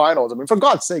to the finals. I mean, for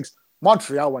God's sakes,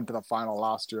 Montreal went to the final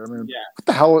last year. I mean, what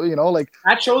the hell, you know, like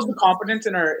that shows the confidence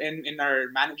in our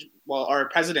our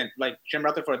president, like Jim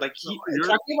Rutherford. Like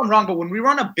correct me if I'm wrong, but when we were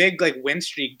on a big like win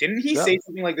streak, didn't he say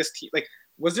something like this? Like,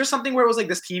 was there something where it was like,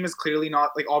 this team is clearly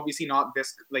not, like, obviously not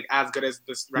this, like, as good as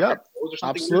this record goes or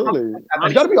something? Absolutely.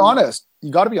 You got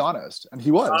to be honest. And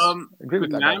he was. I agree with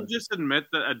that. Can I just admit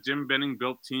that a Jim Benning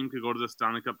built team could go to the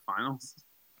Stanley Cup Finals?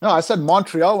 No, I said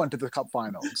Montreal went to the Cup You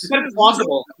Finals. said it's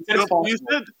possible. You said it's You possible.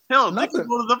 said, hell, they Nothing. could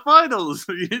go to the finals.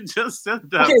 You just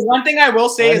said that. Okay, one thing I will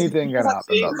say Anything is can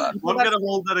happen, though, man. I'm going to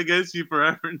hold that against you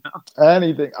forever now.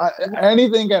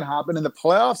 Anything can happen in the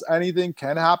playoffs. Anything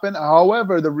can happen.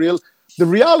 However, the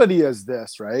reality is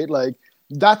this, right? Like,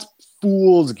 that's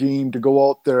fool's game to go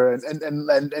out there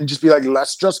and just be like,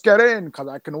 let's just get in because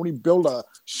I can only build a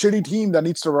shitty team that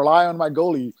needs to rely on my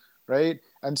goalie, right?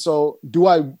 And so,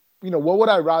 what would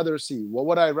I rather see? What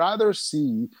would I rather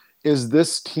see is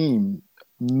this team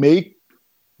make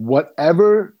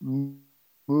whatever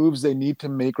moves they need to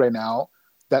make right now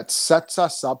that sets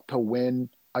us up to win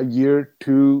a year,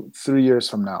 2, 3 years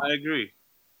from now. I agree.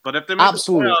 But if they make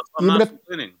Absolutely. the playoffs, I'm Even not if-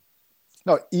 winning.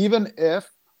 No, even if,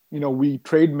 we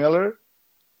trade Miller,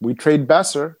 we trade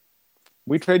Besser,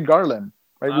 we trade Garland,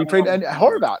 right? We trade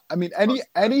Horvat. I mean,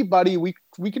 anybody, we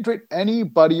can trade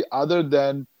anybody other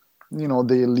than,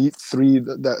 the elite three,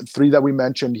 the three that we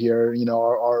mentioned here,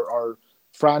 our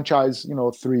franchise,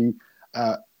 three.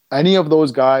 Any of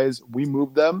those guys, we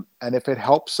move them. And if it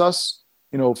helps us,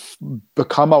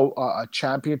 become a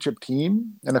championship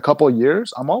team in a couple of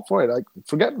years, I'm all for it. Like,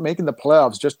 forget making the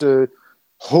playoffs just to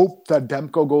hope that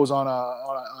Demko goes on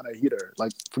a heater.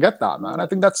 Like, forget that, man. I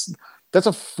think that's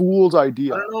a fool's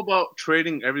idea. I don't know about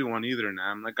trading everyone either,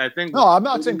 Nam. Like, I think No, I'm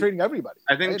not saying trading everybody.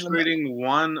 I think right? trading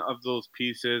one of those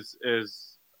pieces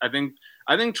is. I think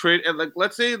trade, like,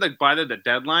 let's say, like, by the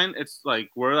deadline, it's like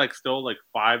we're like still like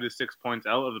 5 to 6 points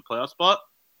out of the playoff spot.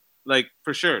 Like,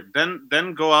 for sure.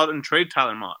 Then go out and trade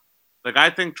Tyler Mott. Like,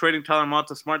 I think trading Tyler Mott's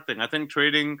a smart thing. I think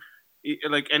trading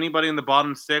like anybody in the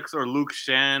bottom 6 or Luke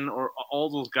Shen or all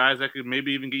those guys that could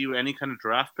maybe even get you any kind of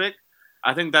draft pick,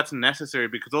 I think that's necessary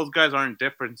because those guys aren't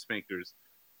difference makers.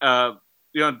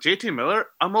 JT Miller,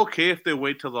 I'm okay if they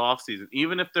wait till the offseason.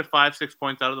 Even if they're 5, 6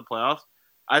 points out of the playoffs,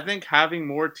 I think having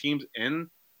more teams in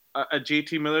a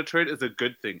JT Miller trade is a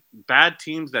good thing. Bad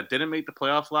teams that didn't make the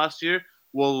playoffs last year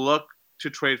will look to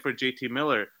trade for JT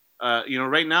Miller.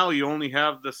 Right now you only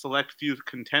have the select few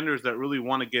contenders that really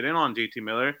want to get in on JT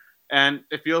Miller. And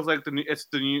it feels like it's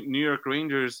the New York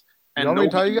Rangers. And Want me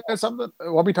to tell you guys something?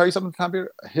 Tanbir?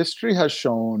 History has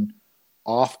shown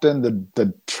often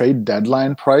the trade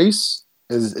deadline price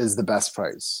is the best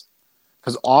price.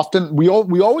 Because often we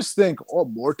always think,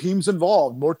 more teams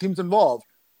involved.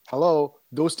 Hello,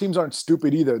 those teams aren't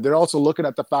stupid either. They're also looking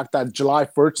at the fact that July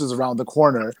 1st is around the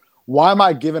corner. Why am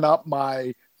I giving up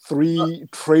my 3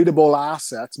 tradable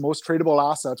assets, most tradable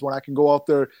assets, when I can go out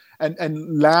there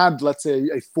and land, let's say,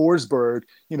 a Forsberg,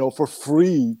 for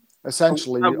free,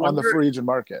 essentially, on the free agent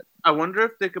market? I wonder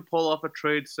if they could pull off a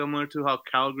trade similar to how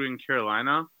Calgary and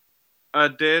Carolina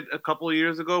did a couple of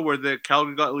years ago, where the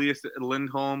Calgary got Elias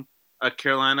Lindholm,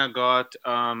 Carolina got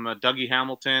Dougie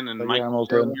Hamilton and Mike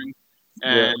Sherwin,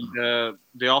 and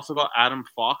they also got Adam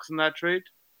Fox in that trade.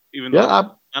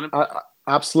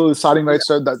 Absolutely, signing rights.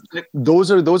 So that those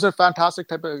are fantastic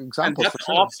type of examples. And that's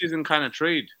off-season kind of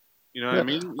trade. You know what I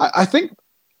mean?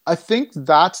 I think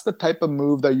that's the type of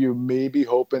move that you may be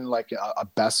hoping like a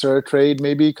Besser trade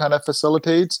maybe kind of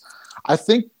facilitates. I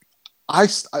think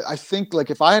like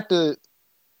if I had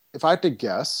to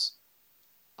guess,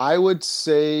 I would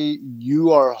say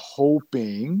you are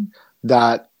hoping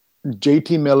that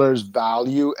JT Miller's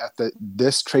value at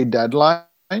this trade deadline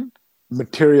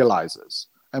materializes.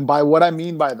 And by what I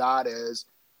mean by that is,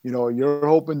 you're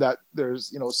hoping that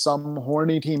there's, some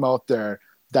horny team out there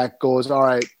that goes, all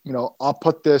right, I'll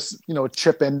put this,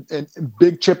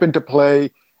 big chip into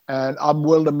play, and I'm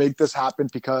willing to make this happen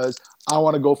because I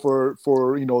want to go for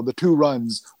the 2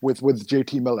 runs with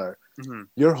JT Miller. Mm-hmm.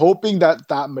 You're hoping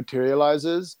that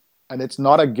materializes, and it's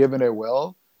not a given it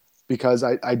will, because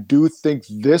I do think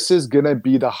this is going to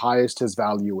be the highest his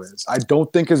value is. I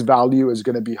don't think his value is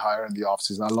going to be higher in the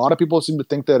offseason. A lot of people seem to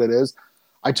think that it is.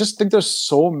 I just think there's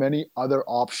so many other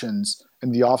options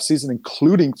in the offseason,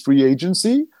 including free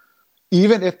agency.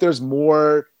 Even if there's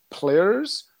more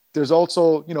players, there's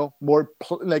also, more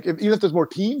even if there's more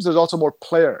teams, there's also more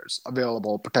players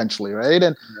available potentially, right?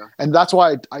 And that's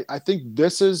why I think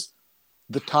this is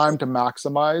the time to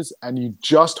maximize, and you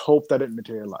just hope that it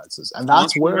materializes. And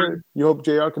that's where you hope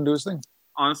JR can do his thing.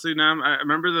 Honestly, Nam, I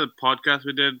remember the podcast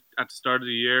we did at the start of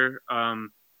the year,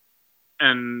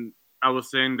 and I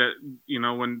was saying that,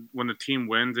 when the team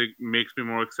wins, it makes me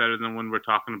more excited than when we're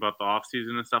talking about the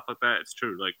offseason and stuff like that. It's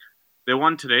true. Like, they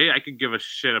won today, I could give a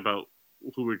shit about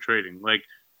who we're trading. Like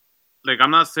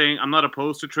I'm not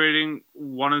opposed to trading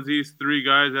one of these 3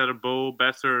 guys out of Bo,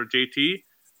 Besser, or JT.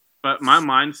 But my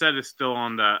mindset is still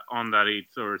on that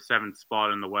 8th or 7th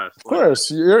spot in the West. Of course,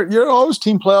 you're always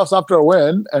team playoffs after a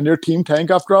win, and you're team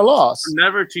tank after a loss. I'm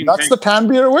never team That's tank. the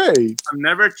Tanbir way. I'm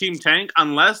never team tank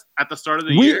unless at the start of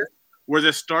the year where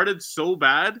this started so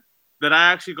bad that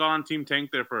I actually got on team tank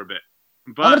there for a bit.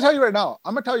 But I'm gonna tell you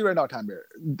right now, Tanbir.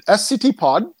 SCT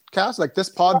podcast, like this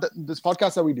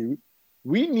podcast that we do,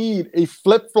 we need a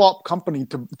flip-flop company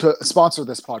to sponsor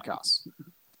this podcast.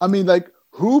 I mean, like,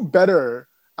 who better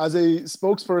as a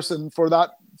spokesperson for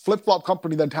that flip-flop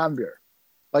company than Tanbir?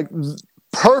 Like,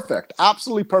 perfect,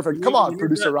 absolutely perfect. Come on,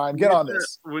 producer Ryan, get on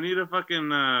this. We need a fucking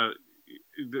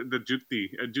the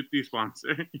Jutti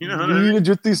sponsor. You know, we need a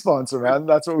Jutti sponsor, man.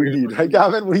 That's what we need, right,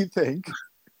 Gavin? What do you think?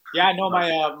 Yeah, no,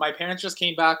 my parents just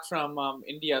came back from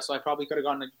India, so I probably could have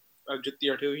gotten a Jutti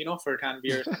or two, for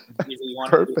Tanbir.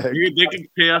 Perfect. They can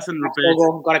pay us in rupees.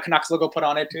 Logo, got a Canucks logo put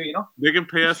on it too, They can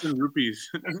pay us in rupees.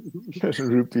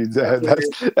 Rupees.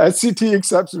 SCT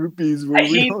accepts rupees.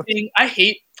 I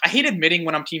hate admitting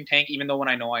when I'm team tank, even though when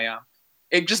I know I am.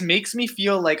 It just makes me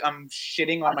feel like I'm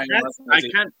shitting on my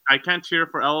own. I can't cheer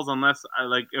for L's unless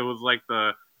it was like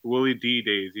the Willie D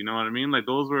days. You know what I mean? Like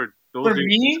those were. For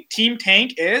me, team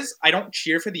tank is I don't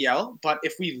cheer for the L, but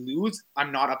if we lose,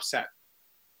 I'm not upset.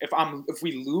 If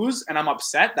we lose and I'm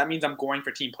upset, that means I'm going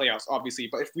for team playoffs, obviously.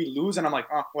 But if we lose and I'm like,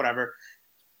 oh, whatever,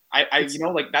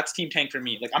 that's team tank for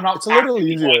me. Like I'm not. It's a little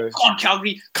easier. Like, come on,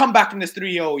 Calgary, come back from this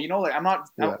 3-0. Like I'm not.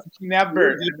 Yeah.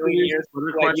 Never in a million years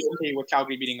like be okay with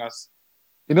Calgary beating us.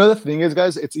 The thing is,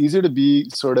 guys, it's easier to be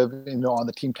sort of, on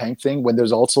the team tank thing when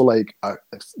there's also like a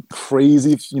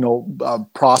crazy,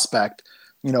 prospect.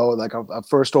 Like a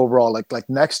first overall, like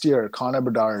next year, Connor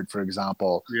Bedard, for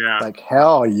example. Yeah. Like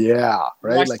hell yeah,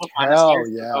 right? Like hell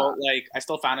yeah. I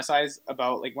still fantasize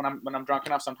about like when I'm drunk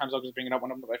enough. Sometimes I'll just bring it up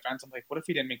when I'm with my friends. I'm like, what if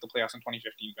we didn't make the playoffs in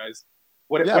 2015, guys?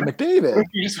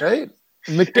 McDavid, right?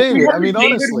 McDavid. I mean,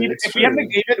 honestly, if we had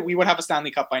McDavid, we would have a Stanley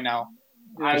Cup by now.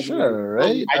 Sure,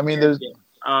 right? I mean, there's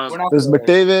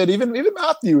McDavid, even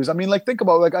Matthews. I mean, like think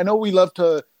about I know we love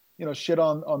to. Shit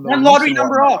on the one lottery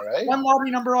number off, right? One lottery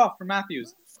number off for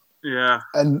Matthews. Yeah,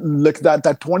 and look that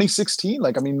 2016.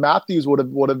 Matthews would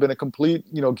have been a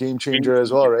complete game changer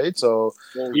as well, right? So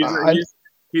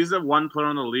he's the one player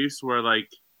on the Leafs where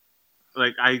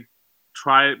I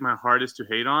try my hardest to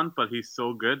hate on, but he's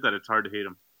so good that it's hard to hate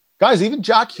him. Guys, even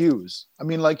Jack Hughes. I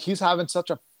mean, he's having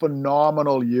such a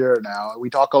phenomenal year now.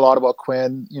 We talk a lot about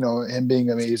Quinn, him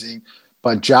being amazing,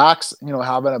 but Jack's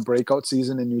having a breakout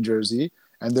season in New Jersey.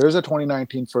 And there's a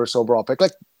 2019 first overall pick.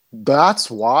 That's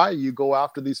why you go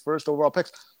after these first overall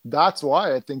picks. That's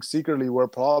why I think secretly we're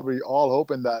probably all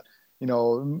hoping that,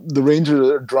 the Rangers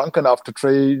are drunk enough to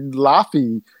trade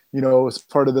Laffy, as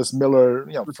part of this Miller,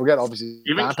 forget obviously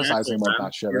even fantasizing about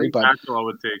that shit, right? But I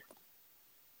would take.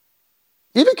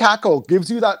 Even Kako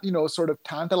gives you that, sort of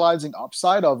tantalizing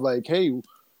upside of hey,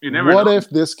 what if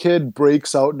this kid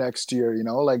breaks out next year?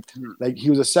 Like he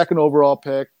was a second overall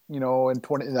pick, in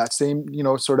that same,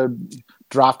 sort of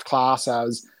draft class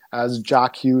as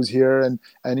Jack Hughes here, and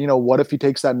what if he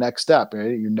takes that next step?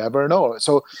 Right? You never know.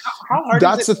 So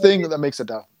that's the thing that makes it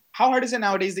tough. How hard is it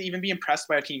nowadays to even be impressed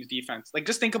by a team's defense?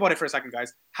 Just think about it for a second,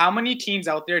 guys. How many teams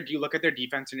out there do you look at their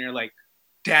defense and you're like,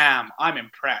 damn, I'm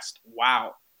impressed.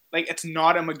 Wow. It's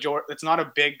not a majority. It's not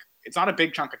a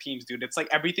big chunk of teams, dude. It's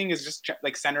everything is just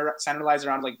centralized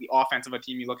around the offense of a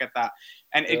team. You look at that,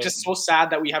 and it's just so sad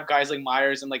that we have guys like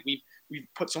Myers and we've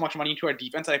put so much money into our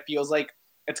defense that it feels like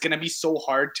it's gonna be so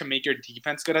hard to make your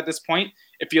defense good at this point.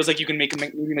 It feels like you can make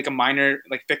maybe a minor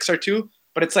fix or two,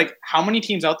 but it's how many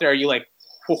teams out there are you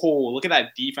whoa, look at that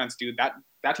defense, dude.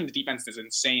 That team's defense is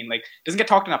insane. Doesn't get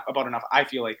talked about enough. I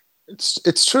feel like.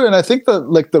 It's true, and I think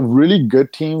that the really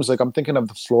good teams, I'm thinking of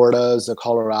the Floridas, the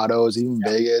Colorados, even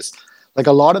Vegas,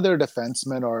 a lot of their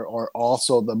defensemen are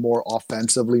also the more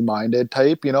offensively minded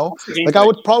type. I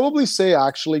would probably say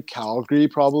actually Calgary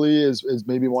probably is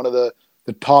maybe one of the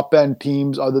top end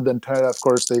teams, other than of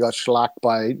course they got shellacked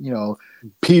by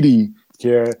PD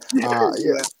here.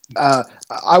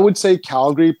 I would say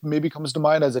Calgary maybe comes to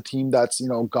mind as a team that's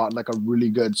got a really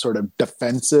good sort of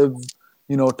defensive.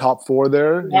 Top four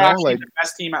there. The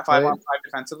best team at 5-on-5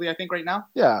 defensively, I think, right now.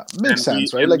 Yeah, makes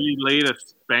sense, right? We laid a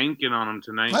spanking on them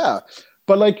tonight. Yeah,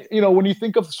 but when you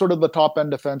think of sort of the top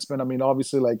end defenseman, I mean,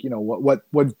 obviously,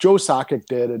 what Joe Sakic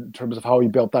did in terms of how he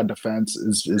built that defense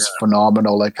is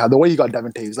phenomenal. The way he got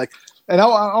Devin Taves, and I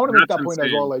want to make that point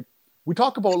as well. We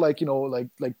talk about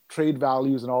trade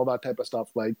values and all that type of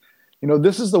stuff.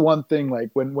 This is the one thing.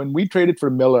 When we traded for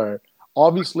Miller.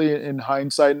 Obviously, in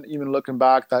hindsight, even looking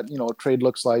back, that trade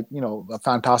looks like a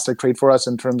fantastic trade for us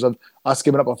in terms of us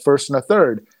giving up a first and a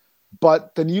third.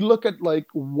 But then you look at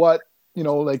what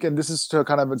like, and this is to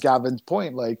kind of a Gavin's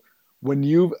point, like when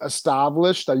you've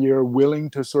established that you're willing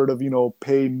to sort of,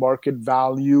 pay market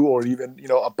value or even,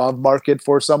 above market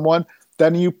for someone,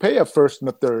 then you pay a first and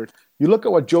a third. You look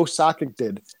at what Joe Sakic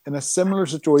did in a similar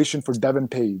situation for Devin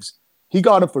Taves. He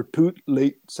got him for 2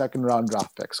 late second round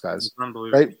draft picks, guys.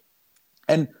 Right?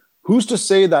 And who's to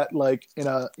say that, like, in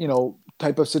a,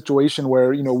 type of situation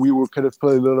where, could have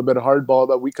played a little bit of hardball,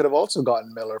 that we could have also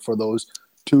gotten Miller for those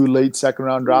 2 late second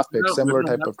round draft picks, similar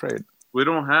type of trade. We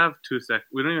don't have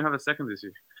we don't even have a second this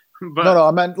year. But no,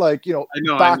 I meant like,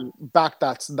 back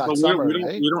that summer. We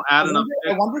don't add enough.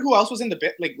 I wonder who else was in the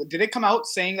bit. Like, did it come out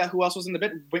saying that who else was in the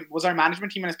bit? Was our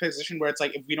management team in a position where it's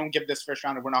like, if we don't give this first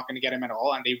rounder, we're not going to get him at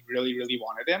all, and they really, really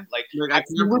wanted him? Like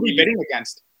who were we bidding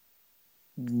against?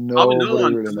 Nobody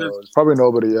really knows. Probably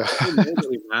nobody. Yeah,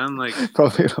 nobody, man. Like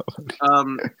probably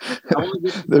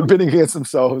nobody. They're bidding against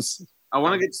themselves. I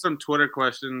want to get some Twitter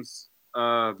questions.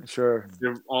 Sure.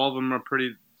 All of them are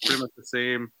pretty much the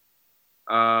same.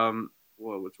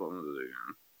 Which one was it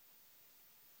again?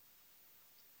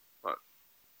 What?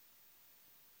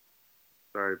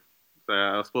 Sorry,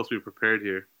 I was supposed to be prepared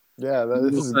here. Yeah,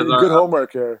 this is good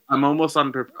homework here. I'm almost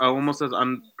as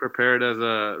unprepared as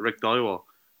Rick Dollywall.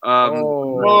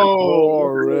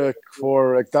 Poor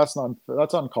Rick. That's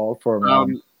uncalled for,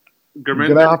 man. You're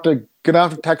gonna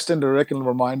have to text into Rick and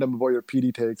remind him about your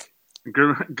PD take.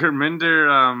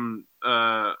 Gurminder,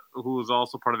 who is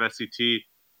also part of SCT,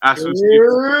 asked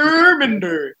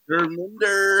Gurminder.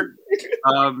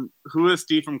 Who is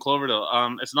Steve from Cloverdale?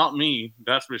 It's not me,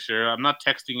 that's for sure. I'm not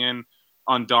texting in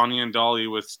on Donnie and Dolly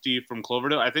with Steve from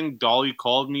Cloverdale. I think Dolly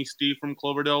called me Steve from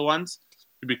Cloverdale once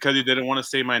because he didn't want to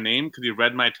say my name because he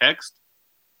read my text.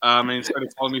 And he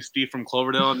started calling me Steve from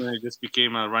Cloverdale, and then it just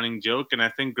became a running joke. And I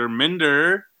think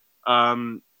Gurminder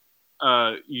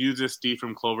uses Steve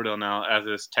from Cloverdale now as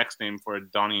his text name for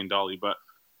Donnie and Dolly, but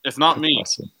it's not me.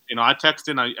 Awesome. I text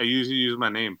in. I usually use my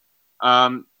name.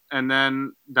 And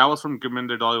then that was from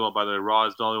Gurminder Dollywall, by the way. Raw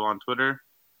is Dollywall on Twitter.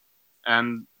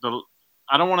 And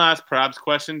I don't want to ask Prab's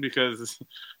question because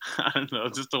I don't know,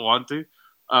 just don't want to.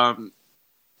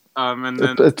 And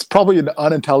then it's probably an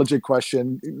unintelligent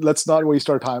question. Let's not waste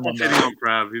our time on that. On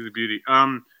Prab, he's a beauty.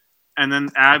 And then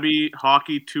Abby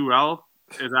Hockey 2L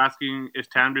is asking, is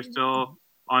Tanbir still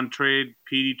on trade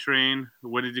PD train?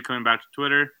 When is he coming back to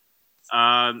Twitter?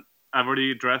 I've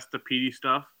already addressed the PD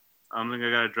stuff. I don't think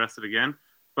I got to address it again.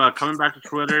 But coming back to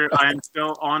Twitter, I am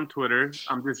still on Twitter.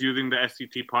 I'm just using the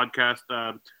SCT podcast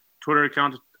Twitter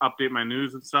account to update my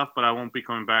news and stuff, but I won't be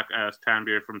coming back as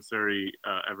Tanbir from Surrey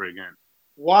ever again.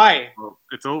 Why? Well,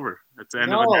 it's over. It's the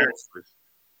end of a narrative.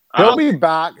 He'll be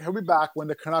back. He'll be back when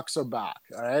the Canucks are back.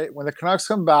 All right. When the Canucks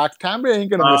come back, Tanbir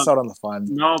ain't gonna miss out on the fun.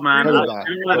 No, man.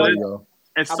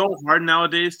 It's so hard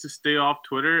nowadays to stay off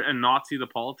Twitter and not see the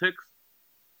politics.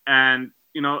 And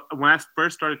when I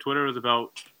first started Twitter, it was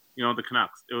about the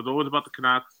Canucks. It was always about the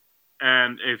Canucks,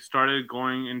 and it started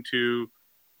going into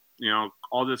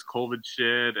all this COVID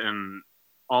shit and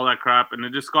all that crap, and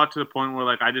it just got to the point where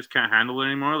I just can't handle it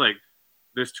anymore.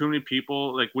 There's too many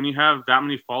people. When you have that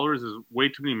many followers, there's way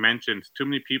too many mentions, too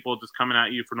many people just coming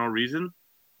at you for no reason.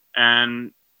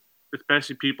 And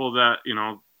especially people that,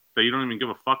 that you don't even give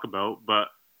a fuck about, but,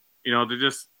 they're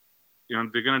just, they're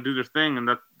going to do their thing, and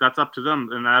that's up to them.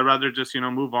 And I'd rather just,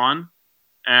 move on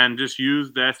and just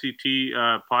use the SCT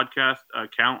podcast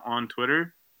account on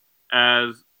Twitter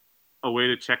as a way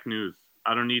to check news.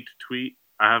 I don't need to tweet.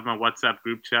 I have my WhatsApp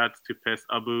group chats to piss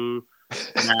Abu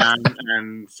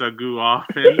and Sagu off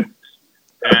in,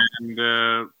 and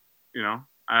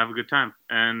I have a good time.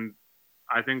 And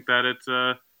I think that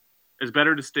it's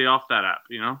better to stay off that app.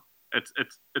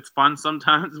 It's fun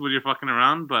sometimes when you're fucking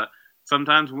around, but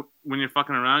sometimes when you're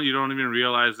fucking around, you don't even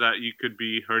realize that you could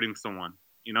be hurting someone.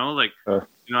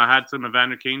 I had some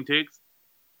Evander Kane takes.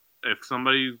 If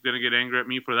somebody's gonna get angry at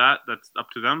me for that, that's up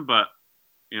to them. But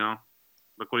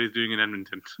look what he's doing in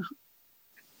Edmonton.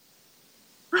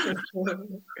 Okay,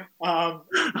 that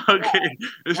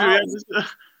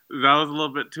was a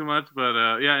little bit too much, but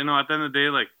at the end of the day,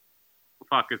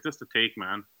 it's just a take,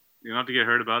 man. You don't have to get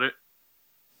hurt about it.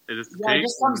 It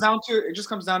just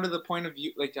comes down to the point of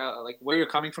view, where you're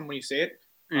coming from when you say it.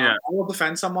 Yeah, I will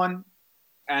defend someone,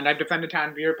 and I've defended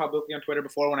Tanbir publicly on Twitter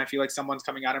before when I feel like someone's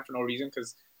coming at him for no reason,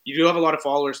 because you do have a lot of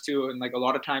followers too, and a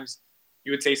lot of times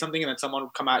you would say something and then someone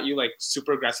would come at you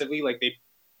super aggressively, they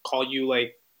call you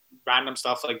random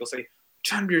stuff, they'll say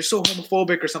Tanbir, you're so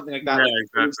homophobic or something like that. Yeah,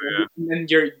 exactly. Yeah. And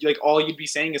you're all you'd be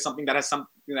saying is something that has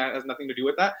nothing to do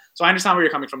with that. So I understand where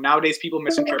you're coming from. Nowadays, people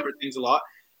misinterpret things a lot.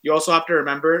 You also have to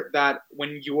remember that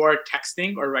when you are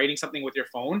texting or writing something with your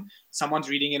phone, someone's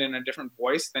reading it in a different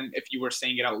voice than if you were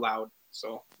saying it out loud.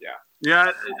 So yeah.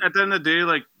 Yeah, at the end of the day,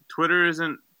 like Twitter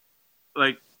isn't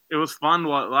like it was fun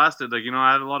while it lasted. Like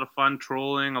I had a lot of fun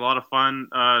trolling, a lot of fun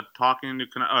talking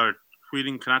to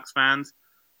tweeting Canucks fans.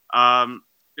 I'm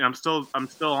still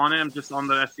on it. I'm just on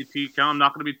the SCT account. I'm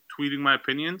not going to be tweeting my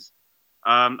opinions.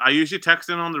 I usually text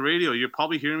in on the radio. You're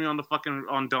probably hearing me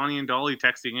on Donnie and Dolly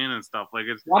texting in and stuff. Like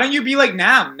it's. Why don't you be like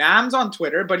Nam? Nam's on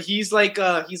Twitter, but he's like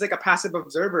a passive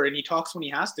observer and he talks when he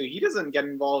has to. He doesn't get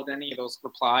involved in any of those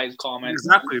replies, comments.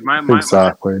 Exactly. My fights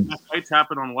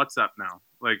happen on WhatsApp now.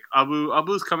 Like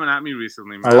Abu's coming at me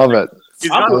recently, man. I love it.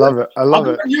 I love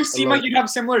it. You seem like you'd have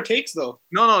similar takes though.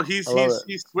 No, he's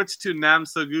switched to Nam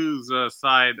Sagu's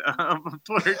side of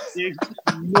Twitter.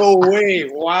 No way!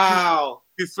 Wow.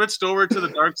 He switched over to the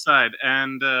dark side,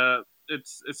 and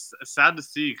it's sad to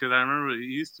see because I remember we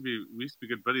used to be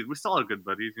good buddies. We still are good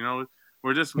buddies, we're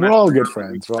all good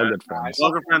friends. We're all good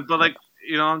friends. But like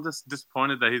I'm just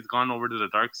disappointed that he's gone over to the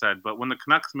dark side. But when the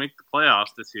Canucks make the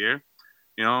playoffs this year,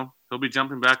 he'll be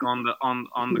jumping back on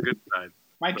the good side.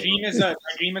 My dream is a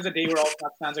day where all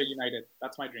Canucks fans are united.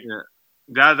 That's my dream.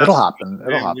 Yeah, it'll happen.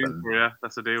 Yeah,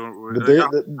 that's the day when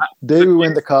the day we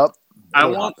win the cup. I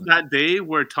want that day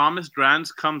where Thomas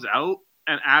Drance comes out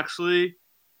and actually,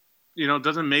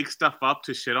 doesn't make stuff up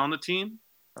to shit on the team.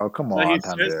 Oh, come on,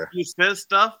 Tanbir. He says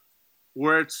stuff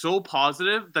where it's so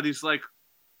positive that he's like,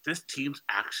 this team's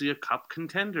actually a cup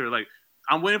contender. Like,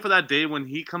 I'm waiting for that day when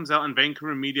he comes out and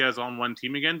Vancouver media is on one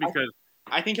team again because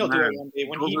I think he'll do it one day.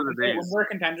 When we're a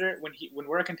contender, when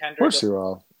we're a contender. Of course he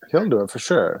will. He'll do it for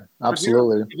sure.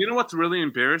 Absolutely. You know what's really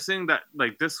embarrassing? That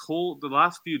like the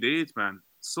last few days, man,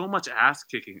 so much ass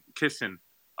kissing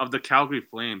of the Calgary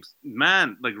Flames.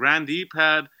 Man, like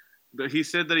Randeep he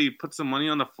said that he put some money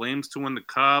on the Flames to win the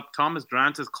cup. Thomas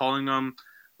Drance is calling them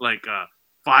like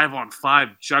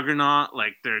 5-on-5 juggernaut.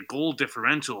 Like their goal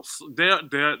differentials.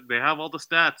 They have all the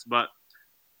stats, but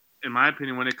in my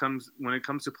opinion, when it comes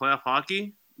to playoff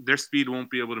hockey, their speed won't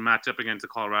be able to match up against the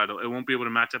Colorado. It won't be able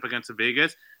to match up against the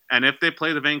Vegas. And if they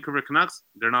play the Vancouver Canucks,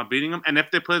 they're not beating them. And if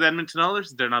they play the Edmonton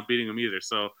Oilers, they're not beating them either.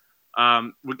 So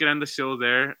we can end the show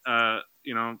there.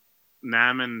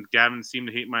 Nam and Gavin seem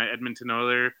to hate my Edmonton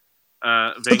Oilers.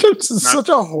 Such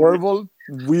a horrible,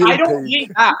 weird I don't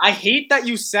hate that. I hate that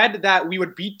you said that we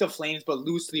would beat the Flames but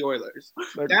lose to the Oilers.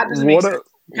 That doesn't make sense.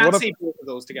 You can't say both of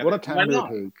those together. What a Tanbir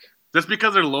take. Just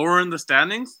because they're lower in the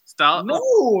standings?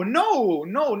 No,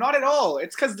 not at all.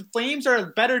 It's because the Flames are a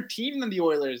better team than the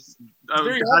Oilers. Have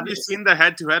you seen the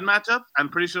head-to-head matchup? I'm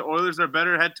pretty sure Oilers are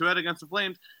better head-to-head against the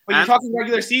Flames. But you're talking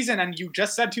regular season, and you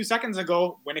just said 2 seconds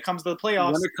ago when it comes to the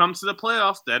playoffs. When it comes to the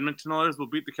playoffs, the Edmonton Oilers will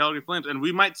beat the Calgary Flames, and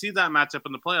we might see that matchup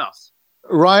in the playoffs.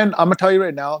 Ryan, I'm gonna tell you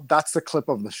right now, that's the clip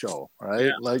of the show, right?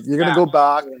 Yeah. Like you're gonna go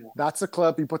back. That's the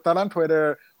clip. You put that on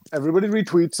Twitter. Everybody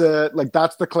retweets it. Like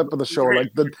that's the clip of the show.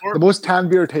 Like the most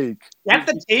Tanbir take. That's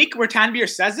the take where Tanbir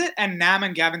says it, and Nam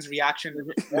and Gavin's reaction.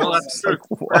 Well, that's true.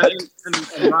 And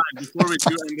Ryan, before we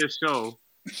do end this show,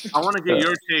 I want to get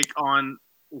your take on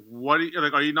what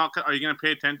are you gonna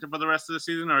pay attention for the rest of the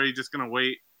season, or are you just gonna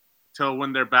wait till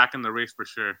when they're back in the race for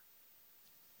sure?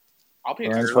 I'll pay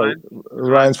attention.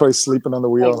 Ryan's probably sleeping on the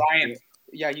wheel. Oh, Ryan.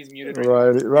 Yeah, he's muted.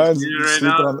 Ryan's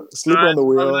sleeping on the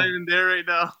wheel. Not even there right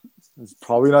now. He's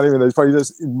probably not even there. He's probably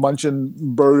just munching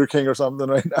Burger King or something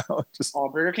right now.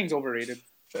 Burger King's overrated.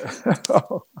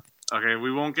 Okay,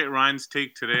 we won't get Ryan's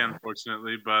take today,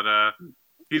 unfortunately, but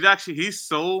he's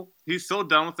so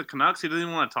done with the Canucks. He doesn't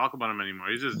even want to talk about them anymore.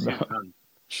 He's done.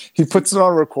 He puts it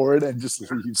on record and just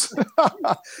leaves.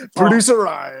 Producer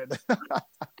Ryan.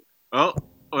 Oh,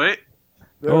 wait.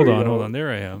 Hold on. There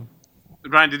I am.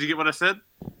 Ryan, did you get what I said?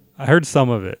 I heard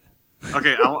some of it.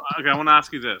 Okay, I want to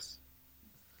ask you this.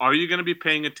 Are you going to be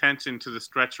paying attention to the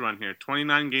stretch run here?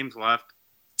 29 games left.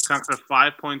 Canucks are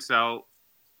 5 points out.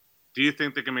 Do you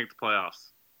think they can make the playoffs?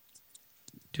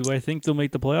 Do I think they'll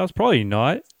make the playoffs? Probably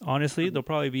not. Honestly, they'll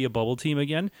probably be a bubble team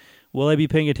again. Will I be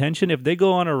paying attention? If they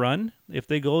go on a run, if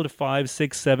they go to 5,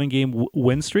 6, 7 game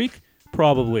win streak,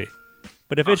 probably.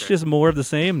 But if it's just more of the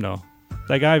same, no.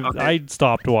 Like I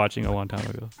stopped watching a long time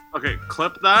ago. Okay,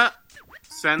 clip that.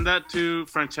 Send that to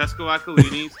Francesco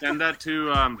Aquilini. Send that to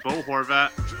Bo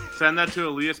Horvat. Send that to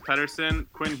Elias Pettersson,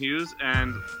 Quinn Hughes,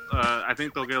 and I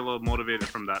think they'll get a little motivated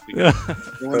from that.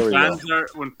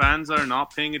 Because when fans are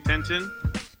not paying attention,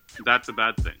 that's a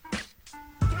bad thing.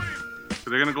 So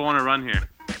they're gonna go on a run here.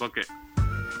 Book it.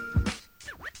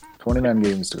 29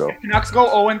 games to go. If Canucks go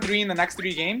 0-3 in the next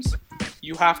 3 games,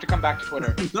 you have to come back to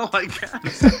Twitter. No, I can't.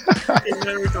 You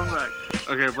never come back.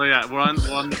 Okay, but yeah, we're on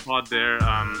the pod there.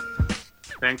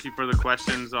 Thank you for the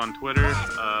questions on Twitter.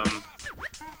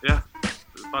 Yeah,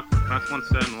 fuck, Canucks won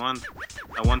 7-1.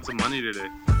 I won some money today.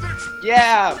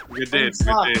 Yeah. Good day. Flames Good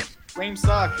suck. day. Flames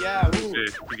suck. Yeah. Ooh.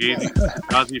 Good day. Gazy.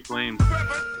 Gazi Flames.